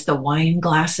goodness, the wine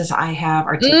glasses I have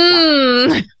are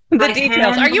the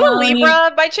details. Are you a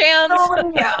Libra by chance?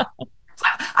 Oh, yeah.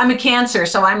 I'm a Cancer,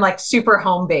 so I'm like super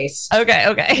home based. Okay.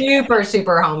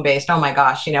 Super home based. Oh my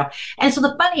gosh, And so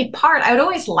the funny part, I would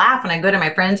always laugh when I go to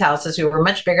my friends' houses who were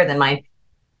much bigger than mine.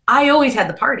 I always had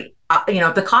the party,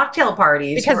 the cocktail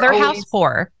parties. Because they're house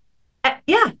poor.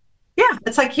 Yeah.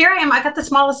 It's like, here I am. I got the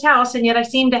smallest house, and yet I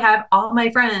seem to have all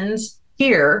my friends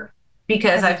here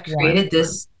because I've created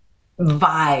this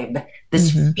vibe,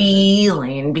 this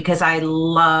feeling, because I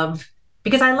love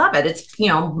it. It's,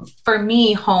 for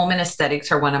me, home and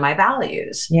aesthetics are one of my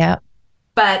values. Yeah.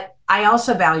 But I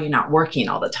also value not working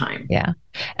all the time. Yeah.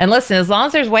 And listen, as long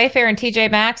as there's Wayfair and TJ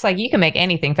Maxx, like you can make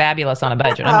anything fabulous on a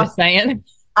budget. I'm just saying.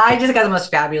 I just got the most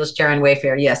fabulous chair in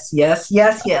Wayfair. Yes.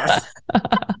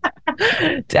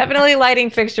 Definitely lighting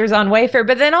fixtures on Wayfair.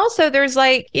 But then also there's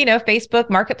like, Facebook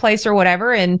Marketplace or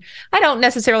whatever. And I don't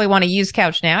necessarily want to use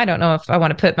Couch Now. I don't know if I want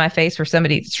to put my face where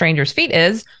somebody stranger's feet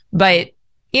is, but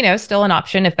still an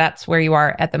option if that's where you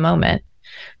are at the moment.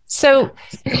 So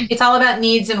it's all about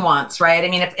needs and wants, right? I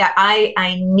mean, if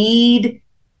I need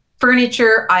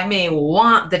furniture, I may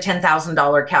want the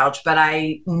 $10,000 couch, but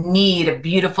I need a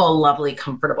beautiful, lovely,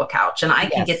 comfortable couch. And I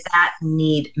can get that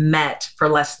need met for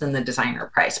less than the designer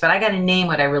price, but I got to name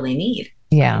what I really need.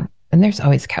 Yeah. And there's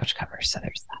always couch covers. So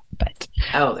there's that, but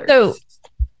so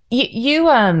you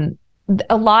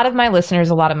a lot of my listeners,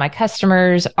 a lot of my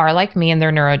customers are like me, and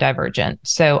they're neurodivergent.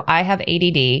 So I have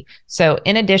ADD. So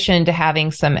in addition to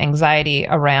having some anxiety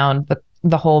around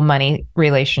the whole money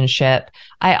relationship,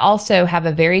 I also have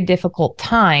a very difficult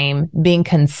time being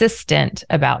consistent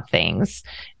about things.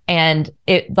 And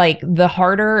it, like, the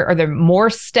harder or the more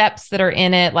steps that are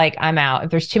in it, like, I'm out.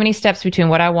 If there's too many steps between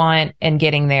what I want and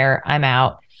getting there, I'm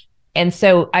out. And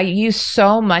so I use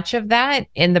so much of that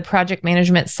in the project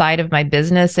management side of my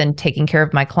business and taking care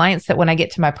of my clients that when I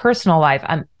get to my personal life,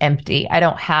 I'm empty. I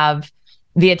don't have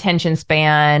the attention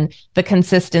span, the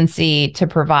consistency to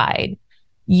provide.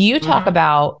 You talk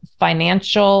about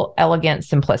financial elegant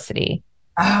simplicity.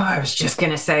 Oh, I was just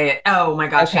going to say it. Oh my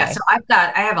gosh. Okay. Yeah. So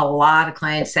I have a lot of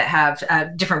clients that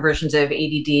have different versions of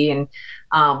ADD and,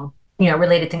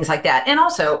 related things like that. And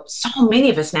also so many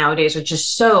of us nowadays are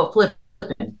just so flippant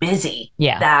busy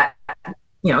that,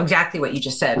 exactly what you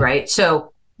just said. Right.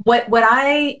 So what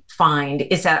I find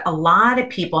is that a lot of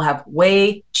people have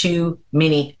way too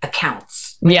many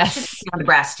accounts. Yes. On the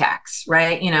brass tacks,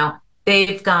 right?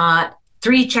 They've got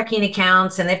 3 checking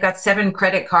accounts, and they've got 7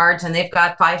 credit cards, and they've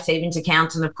got 5 savings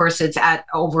accounts. And of course it's at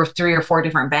over 3 or 4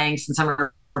 different banks, and some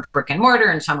are brick and mortar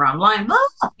and some are online,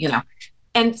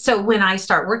 And so when I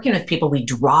start working with people, we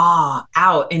draw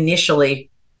out initially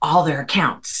all their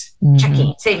accounts, Mm-hmm.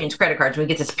 checking, savings, credit cards. We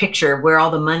get this picture of where all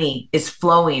the money is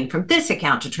flowing from this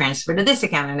account to transfer to this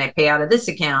account, and I pay out of this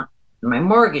account, my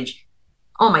mortgage.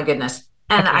 Oh my goodness.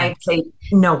 And I say,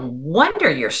 no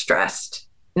wonder you're stressed.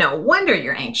 No wonder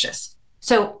you're anxious.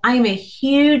 So I'm a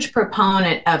huge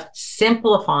proponent of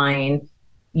simplifying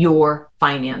your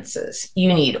finances.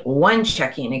 You need one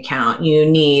checking account. You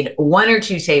need one or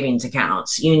two savings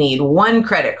accounts. You need one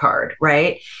credit card,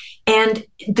 right? And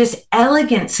this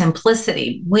elegant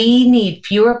simplicity, we need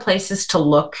fewer places to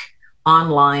look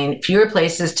online, fewer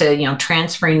places to,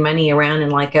 transferring money around in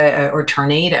like or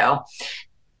tornado.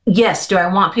 Yes. Do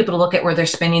I want people to look at where they're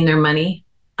spending their money?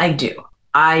 I do.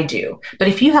 But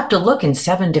if you have to look in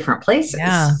 7 different places,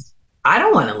 I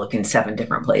don't want to look in 7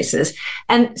 different places.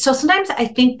 And so sometimes I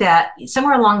think that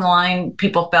somewhere along the line,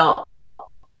 people felt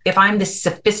if I'm this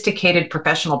sophisticated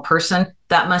professional person,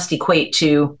 that must equate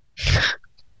to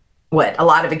a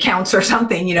lot of accounts or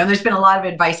something. There's been a lot of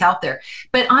advice out there.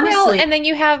 But honestly, and then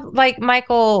you have like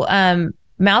Michael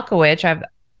Malkovich.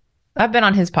 I've been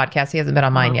on his podcast. He hasn't been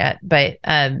on mine yet, but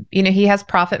he has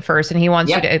Profit First, and he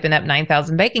wants you to open up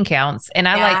 9,000 bank accounts. And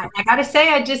I gotta say,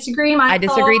 I disagree, Michael. I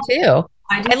disagree too.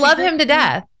 I love him to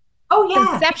death. Oh yeah,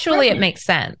 conceptually it makes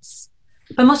sense,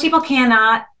 but most people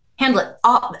cannot handle it.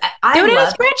 Do it in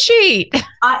a spreadsheet.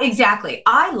 Exactly.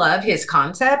 I love his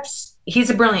concepts. He's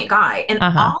a brilliant guy, and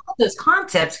all of those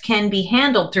concepts can be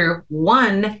handled through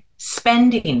one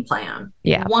spending plan.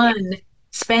 Yeah, one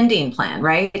spending plan,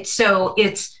 right? So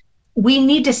we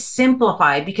need to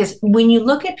simplify, because when you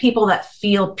look at people that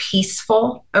feel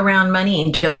peaceful around money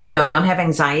and don't have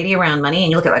anxiety around money, and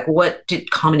you look at like what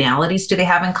commonalities do they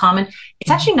have in common,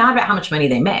 it's actually not about how much money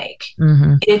they make.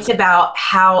 Mm-hmm. It's about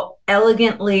how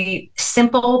elegantly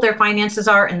simple their finances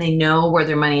are, and they know where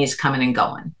their money is coming and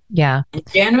going. Yeah. And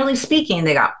generally speaking,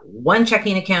 they got one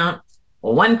checking account,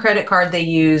 one credit card they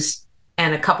use,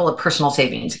 and a couple of personal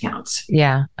savings accounts.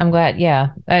 Yeah, I'm glad.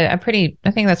 Yeah, I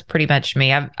think that's pretty much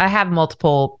me. I have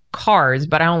multiple cards,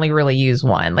 but I only really use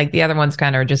one. Like the other ones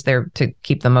kind of are just there to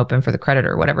keep them open for the credit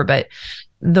or whatever. But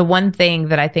the one thing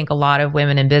that I think a lot of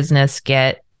women in business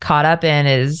get caught up in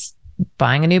is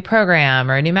buying a new program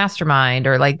or a new mastermind,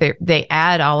 or like they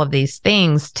add all of these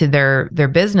things to their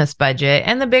business budget.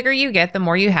 And the bigger you get, the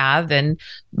more you have, and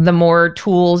the more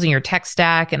tools in your tech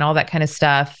stack and all that kind of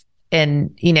stuff.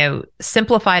 And,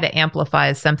 simplify to amplify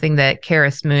is something that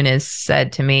Karis Moon has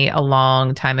said to me a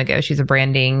long time ago. She's a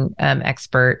branding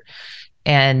expert.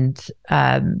 And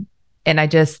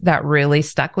that really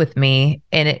stuck with me.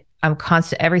 And I'm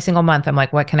constant every single month. I'm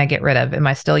like, what can I get rid of? Am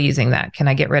I still using that? Can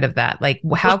I get rid of that? Like,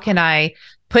 how can I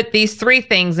put these 3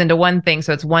 things into one thing?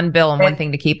 So it's one bill and one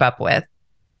thing to keep up with.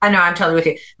 I know, I'm totally with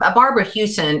you. Barbara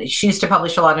Hewson, she used to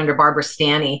publish a lot under Barbara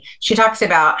Stanny. She talks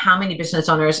about how many business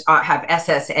owners have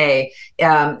SSA,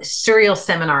 serial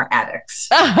seminar addicts.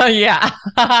 Oh, yeah.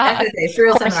 SSA,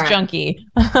 serial seminar junkie.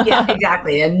 Yeah,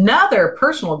 exactly. Another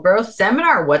personal growth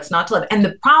seminar, what's not to love. And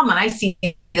the problem, and I see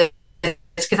this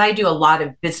because I do a lot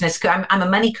of business. I'm a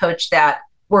money coach that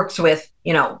works with,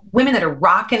 women that are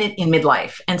rocking it in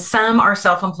midlife, and some are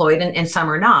self-employed and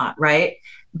some are not, right?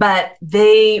 But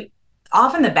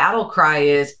often the battle cry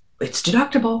is, it's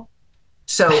deductible.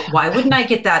 So why wouldn't I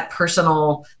get that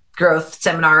personal growth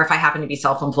seminar if I happen to be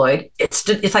self-employed? It's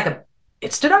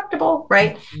deductible,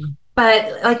 right? Mm-hmm.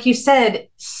 But like you said,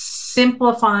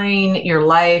 simplifying your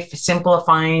life,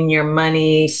 simplifying your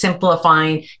money,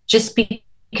 simplifying, just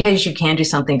because you can do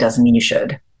something doesn't mean you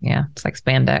should. Yeah, it's like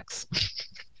spandex.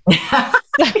 I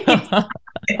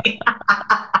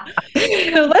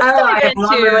have a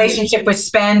long relationship with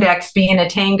spandex, being a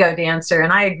tango dancer,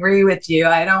 and I agree with you.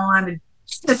 I don't want to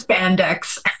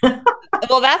spandex.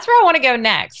 Well, that's where I want to go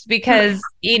next, because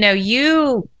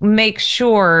you make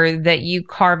sure that you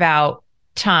carve out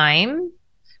time.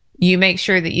 You make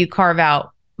sure that you carve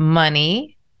out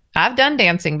money. I've done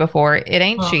dancing before. It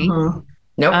ain't cheap.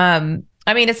 Nope.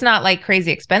 I mean, it's not like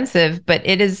crazy expensive, but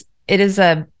it is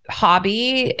a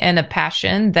hobby and a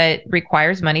passion that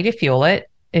requires money to fuel it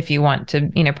if you want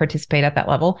to, participate at that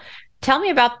level. Tell me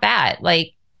about that.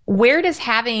 Like, where does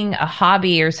having a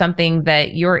hobby or something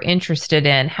that you're interested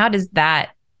in, how does that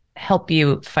help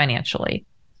you financially?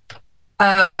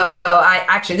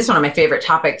 Actually, this is one of my favorite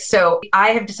topics. So I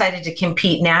have decided to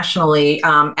compete nationally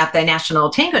at the National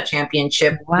Tango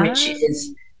Championship, which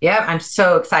is, I'm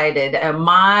so excited.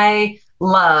 My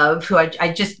love, who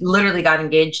I just literally got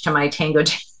engaged to my tango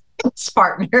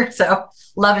partner. So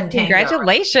love and tango.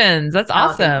 Congratulations. That's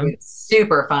awesome. It's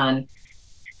super fun.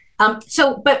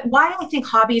 But why I think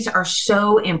hobbies are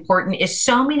so important is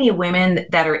so many women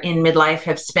that are in midlife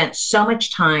have spent so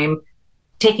much time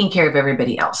taking care of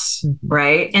everybody else,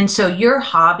 right? And so your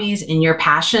hobbies and your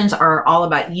passions are all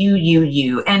about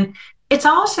you. And it's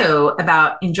also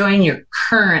about enjoying your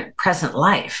current present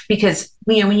life, because,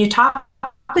 when you talk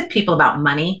with people about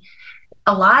money,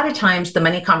 a lot of times the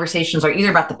money conversations are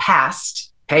either about the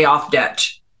past, pay off debt,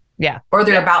 or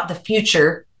they're about the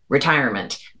future,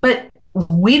 retirement. But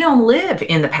we don't live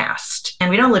in the past and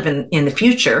we don't live in the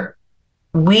future.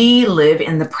 We live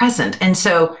in the present. And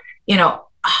so,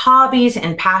 hobbies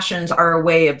and passions are a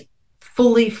way of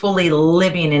fully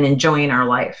living and enjoying our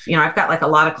life. I've got like a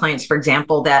lot of clients, for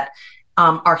example, that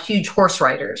are huge horse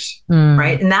riders,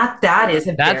 right? And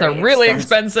that's a really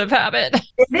expensive habit.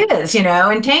 It is,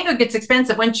 and tango gets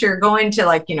expensive once you're going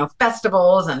to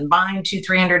festivals and buying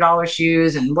 $200-$300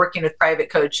 shoes and working with private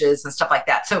coaches and stuff like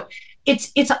that. So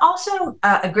it's also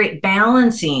a great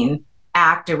balancing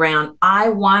act around, I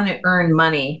want to earn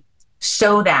money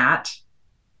so that,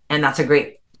 and that's a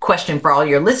great question for all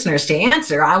your listeners to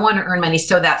answer. I want to earn money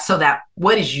so that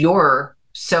what is your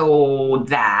so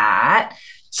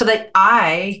that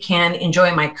I can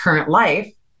enjoy my current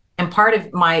life. And part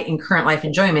of my current life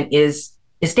enjoyment is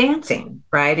dancing,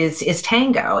 right? Is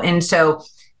tango. And so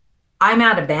I'm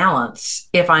out of balance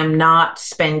if I'm not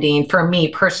spending, for me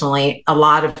personally, a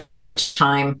lot of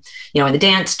time, in the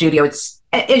dance studio. It's,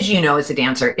 as you know, as a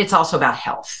dancer, it's also about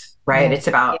health, right? It's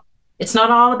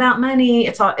not all about money.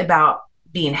 It's all about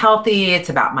being healthy. It's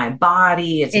about my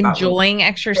body. It's enjoying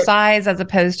exercise as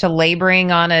opposed to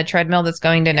laboring on a treadmill that's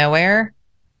going to nowhere.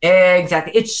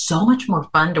 Exactly. It's so much more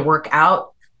fun to work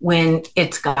out when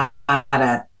it's got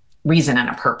a reason and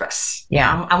a purpose.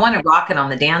 Yeah. I want to rock it on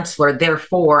the dance floor.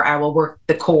 Therefore, I will work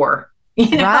the core.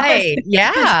 Right.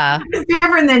 Yeah.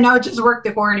 Different than just work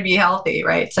the core to be healthy.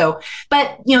 Right. So,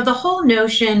 but the whole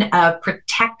notion of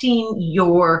protecting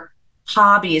your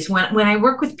hobbies, when I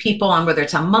work with people on whether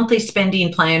it's a monthly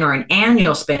spending plan or an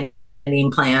annual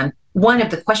spending plan, one of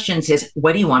the questions is,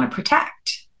 what do you want to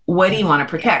protect? What do you want to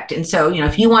protect? And so,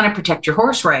 if you want to protect your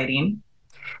horse riding,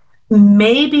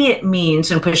 maybe it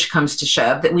means when push comes to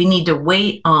shove that we need to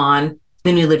wait on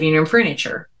the new living room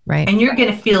furniture. Right. And you're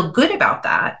going to feel good about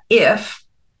that if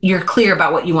you're clear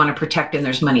about what you want to protect and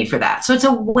there's money for that. So it's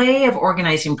a way of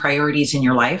organizing priorities in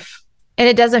your life. And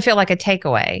it doesn't feel like a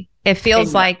takeaway. It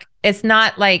feels like it's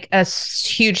not like a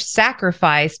huge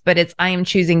sacrifice, but it's, I am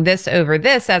choosing this over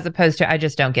this, as opposed to, I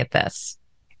just don't get this.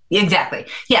 Exactly.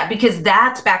 Yeah, because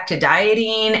that's back to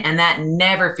dieting, and that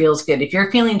never feels good. If you're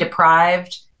feeling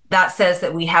deprived, that says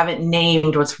that we haven't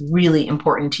named what's really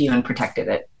important to you and protected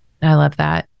it. I love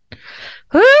that.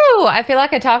 Whoo! I feel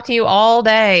like I talked to you all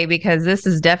day, because this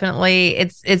is definitely,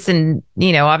 it's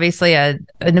obviously an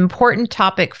important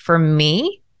topic for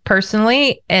me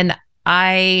personally. And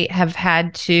I have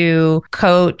had to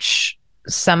coach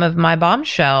some of my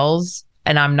bombshells.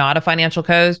 And I'm not a financial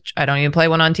coach. I don't even play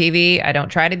one on TV. I don't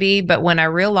try to be. But when I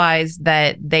realize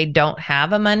that they don't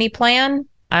have a money plan,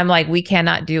 I'm like, we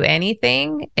cannot do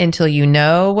anything until you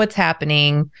know what's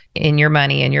happening in your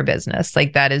money and your business.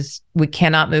 Like, we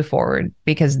cannot move forward,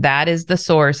 because that is the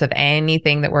source of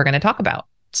anything that we're going to talk about.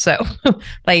 So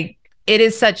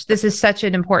this is such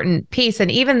an important piece. And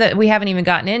even that we haven't even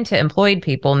gotten into employed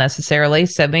people necessarily.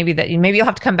 So maybe you'll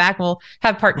have to come back and we'll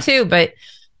have part 2, but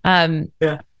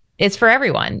it's for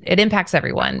everyone. It impacts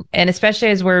everyone. And especially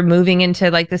as we're moving into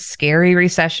like this scary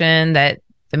recession that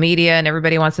the media and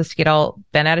everybody wants us to get all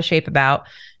bent out of shape about.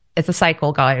 It's a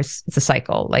cycle, guys. It's a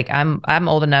cycle. Like, I'm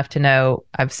old enough to know,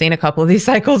 I've seen a couple of these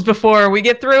cycles before. We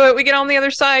get through it. We get on the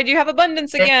other side. You have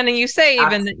abundance again, and you save.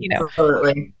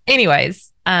 Absolutely. Anyways,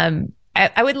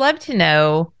 I would love to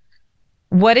know,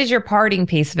 what is your parting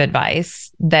piece of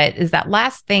advice that is that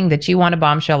last thing that you want a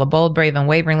bombshell, a bold, brave,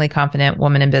 unwaveringly confident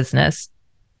woman in business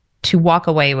to walk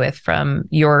away with from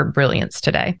your brilliance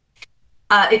today?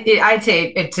 I'd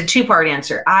say it's a 2-part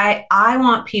answer. I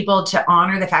want people to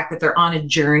honor the fact that they're on a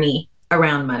journey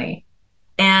around money.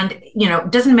 And,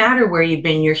 it doesn't matter where you've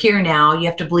been, you're here now. You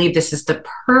have to believe this is the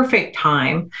perfect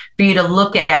time for you to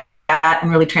look at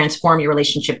and really transform your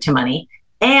relationship to money.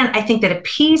 And I think that a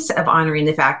piece of honoring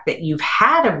the fact that you've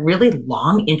had a really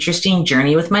long, interesting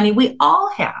journey with money, we all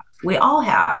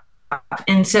have.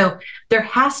 And so there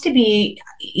has to be,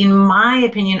 in my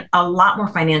opinion, a lot more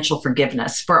financial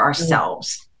forgiveness for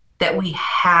ourselves, that we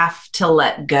have to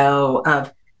let go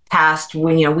of past,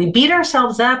 when, we beat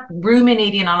ourselves up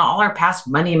ruminating on all our past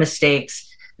money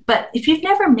mistakes. But if you've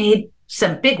never made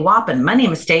some big whopping money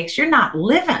mistakes, you're not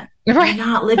living. Right. You're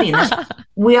not living.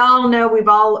 We all know we've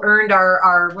all earned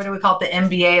our, what do we call it, the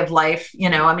MBA of life.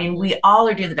 We all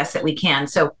are doing the best that we can.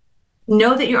 So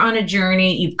know that you're on a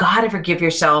journey. You've got to forgive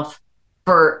yourself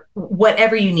for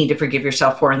whatever you need to forgive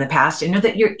yourself for in the past, and know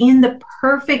that you're in the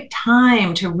perfect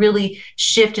time to really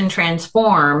shift and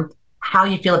transform how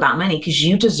you feel about money, because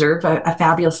you deserve a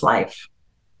fabulous life.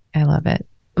 I love it.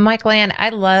 Michael-Ann, I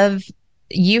love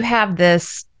you have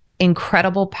this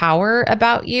incredible power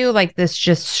about you, like this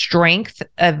just strength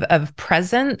of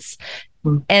presence.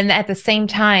 Mm-hmm. And at the same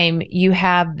time, you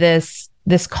have this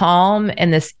calm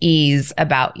and this ease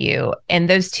about you. And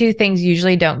those two things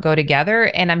usually don't go together.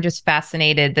 And I'm just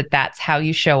fascinated that that's how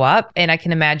you show up. And I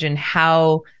can imagine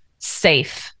how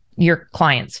safe your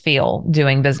clients feel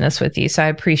doing business with you. So I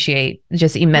appreciate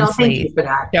just immensely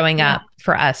showing up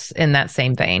for us in that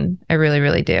same vein. I really,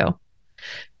 really do.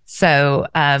 So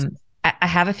I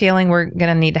have a feeling we're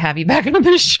going to need to have you back on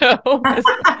the show.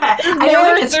 I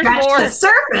know we can scratch the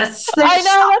surface. I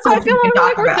know. That's why I feel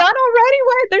like we're done already.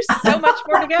 There's so much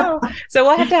more to go. So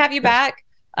we'll have to have you back.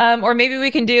 Or maybe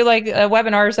we can do like a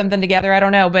webinar or something together. I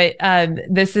don't know. But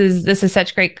this is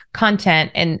such great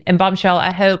content. And Bombshell,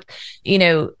 I hope,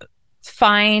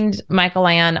 find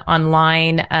Michael-Ann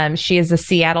online. She is a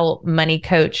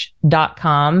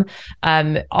SeattleMoneyCoach.com.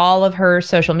 All of her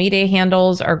social media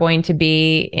handles are going to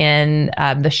be in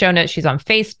the show notes. She's on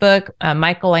Facebook,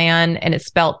 Michael-Ann, and it's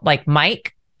spelled like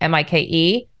Mike,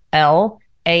 Mikelann,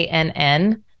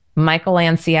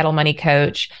 Michael-Ann Seattle Money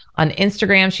Coach. On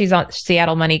Instagram, she's on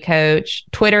Seattle Money Coach.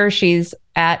 Twitter, she's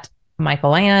at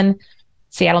Michael-Ann,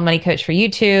 Seattle Money Coach for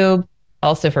YouTube,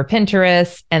 also for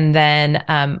Pinterest. And then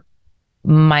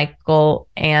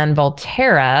Michael-Ann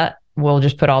Volterra, we'll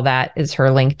just put all that is her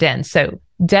LinkedIn. So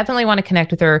definitely want to connect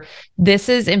with her. This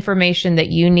is information that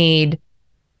you need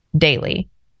daily.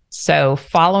 So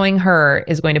following her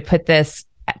is going to put this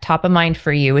at top of mind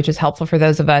for you, which is helpful for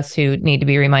those of us who need to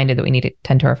be reminded that we need to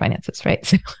tend to our finances,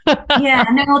 right? Yeah,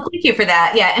 no, thank you for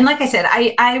that. Yeah. And like I said,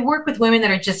 I work with women that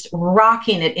are just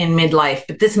rocking it in midlife,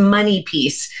 but this money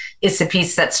piece is the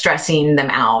piece that's stressing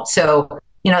them out. So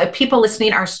if people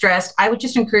listening are stressed, I would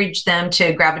just encourage them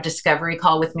to grab a discovery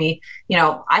call with me.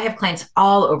 I have clients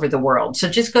all over the world. So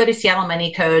just go to Seattle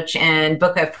Money Coach and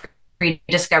book a free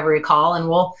discovery call, and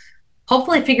we'll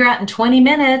hopefully figure out in 20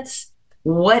 minutes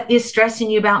what is stressing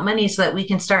you about money so that we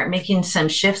can start making some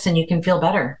shifts and you can feel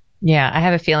better. Yeah, I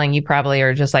have a feeling you probably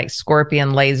are just like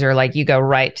scorpion laser, like you go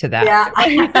right to that. Yeah.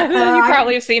 You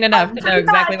probably have seen enough to know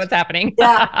exactly what's happening.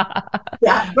 Yeah.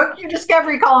 Book your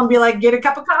discovery call and be like, get a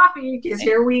cup of coffee, because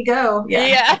here we go.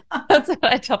 Yeah. That's what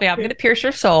I tell people. I'm going to pierce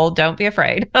your soul. Don't be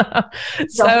afraid.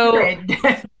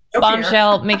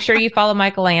 Bombshell, make sure you follow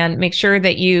Michael-Ann. Make sure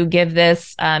that you give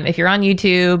this, if you're on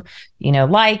YouTube,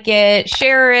 like it,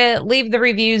 share it, leave the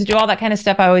reviews, do all that kind of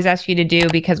stuff I always ask you to do,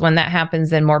 because when that happens,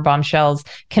 then more bombshells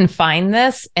can find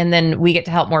this, and then we get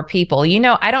to help more people.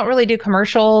 I don't really do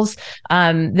commercials.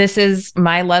 This is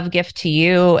my love gift to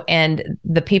you, and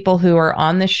the people who are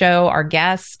on the show, our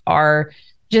guests, are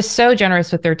just so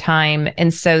generous with their time.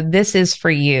 And so this is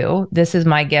for you. This is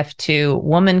my gift to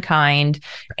womankind.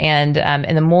 And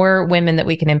the more women that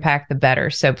we can impact, the better.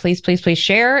 So please, please, please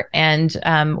share. And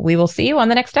we will see you on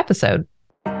the next episode.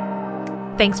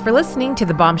 Thanks for listening to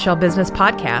the Bombshell Business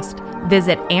Podcast.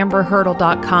 Visit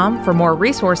amberhurdle.com for more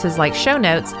resources like show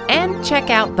notes, and check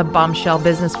out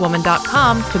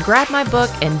thebombshellbusinesswoman.com to grab my book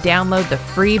and download the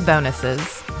free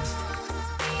bonuses.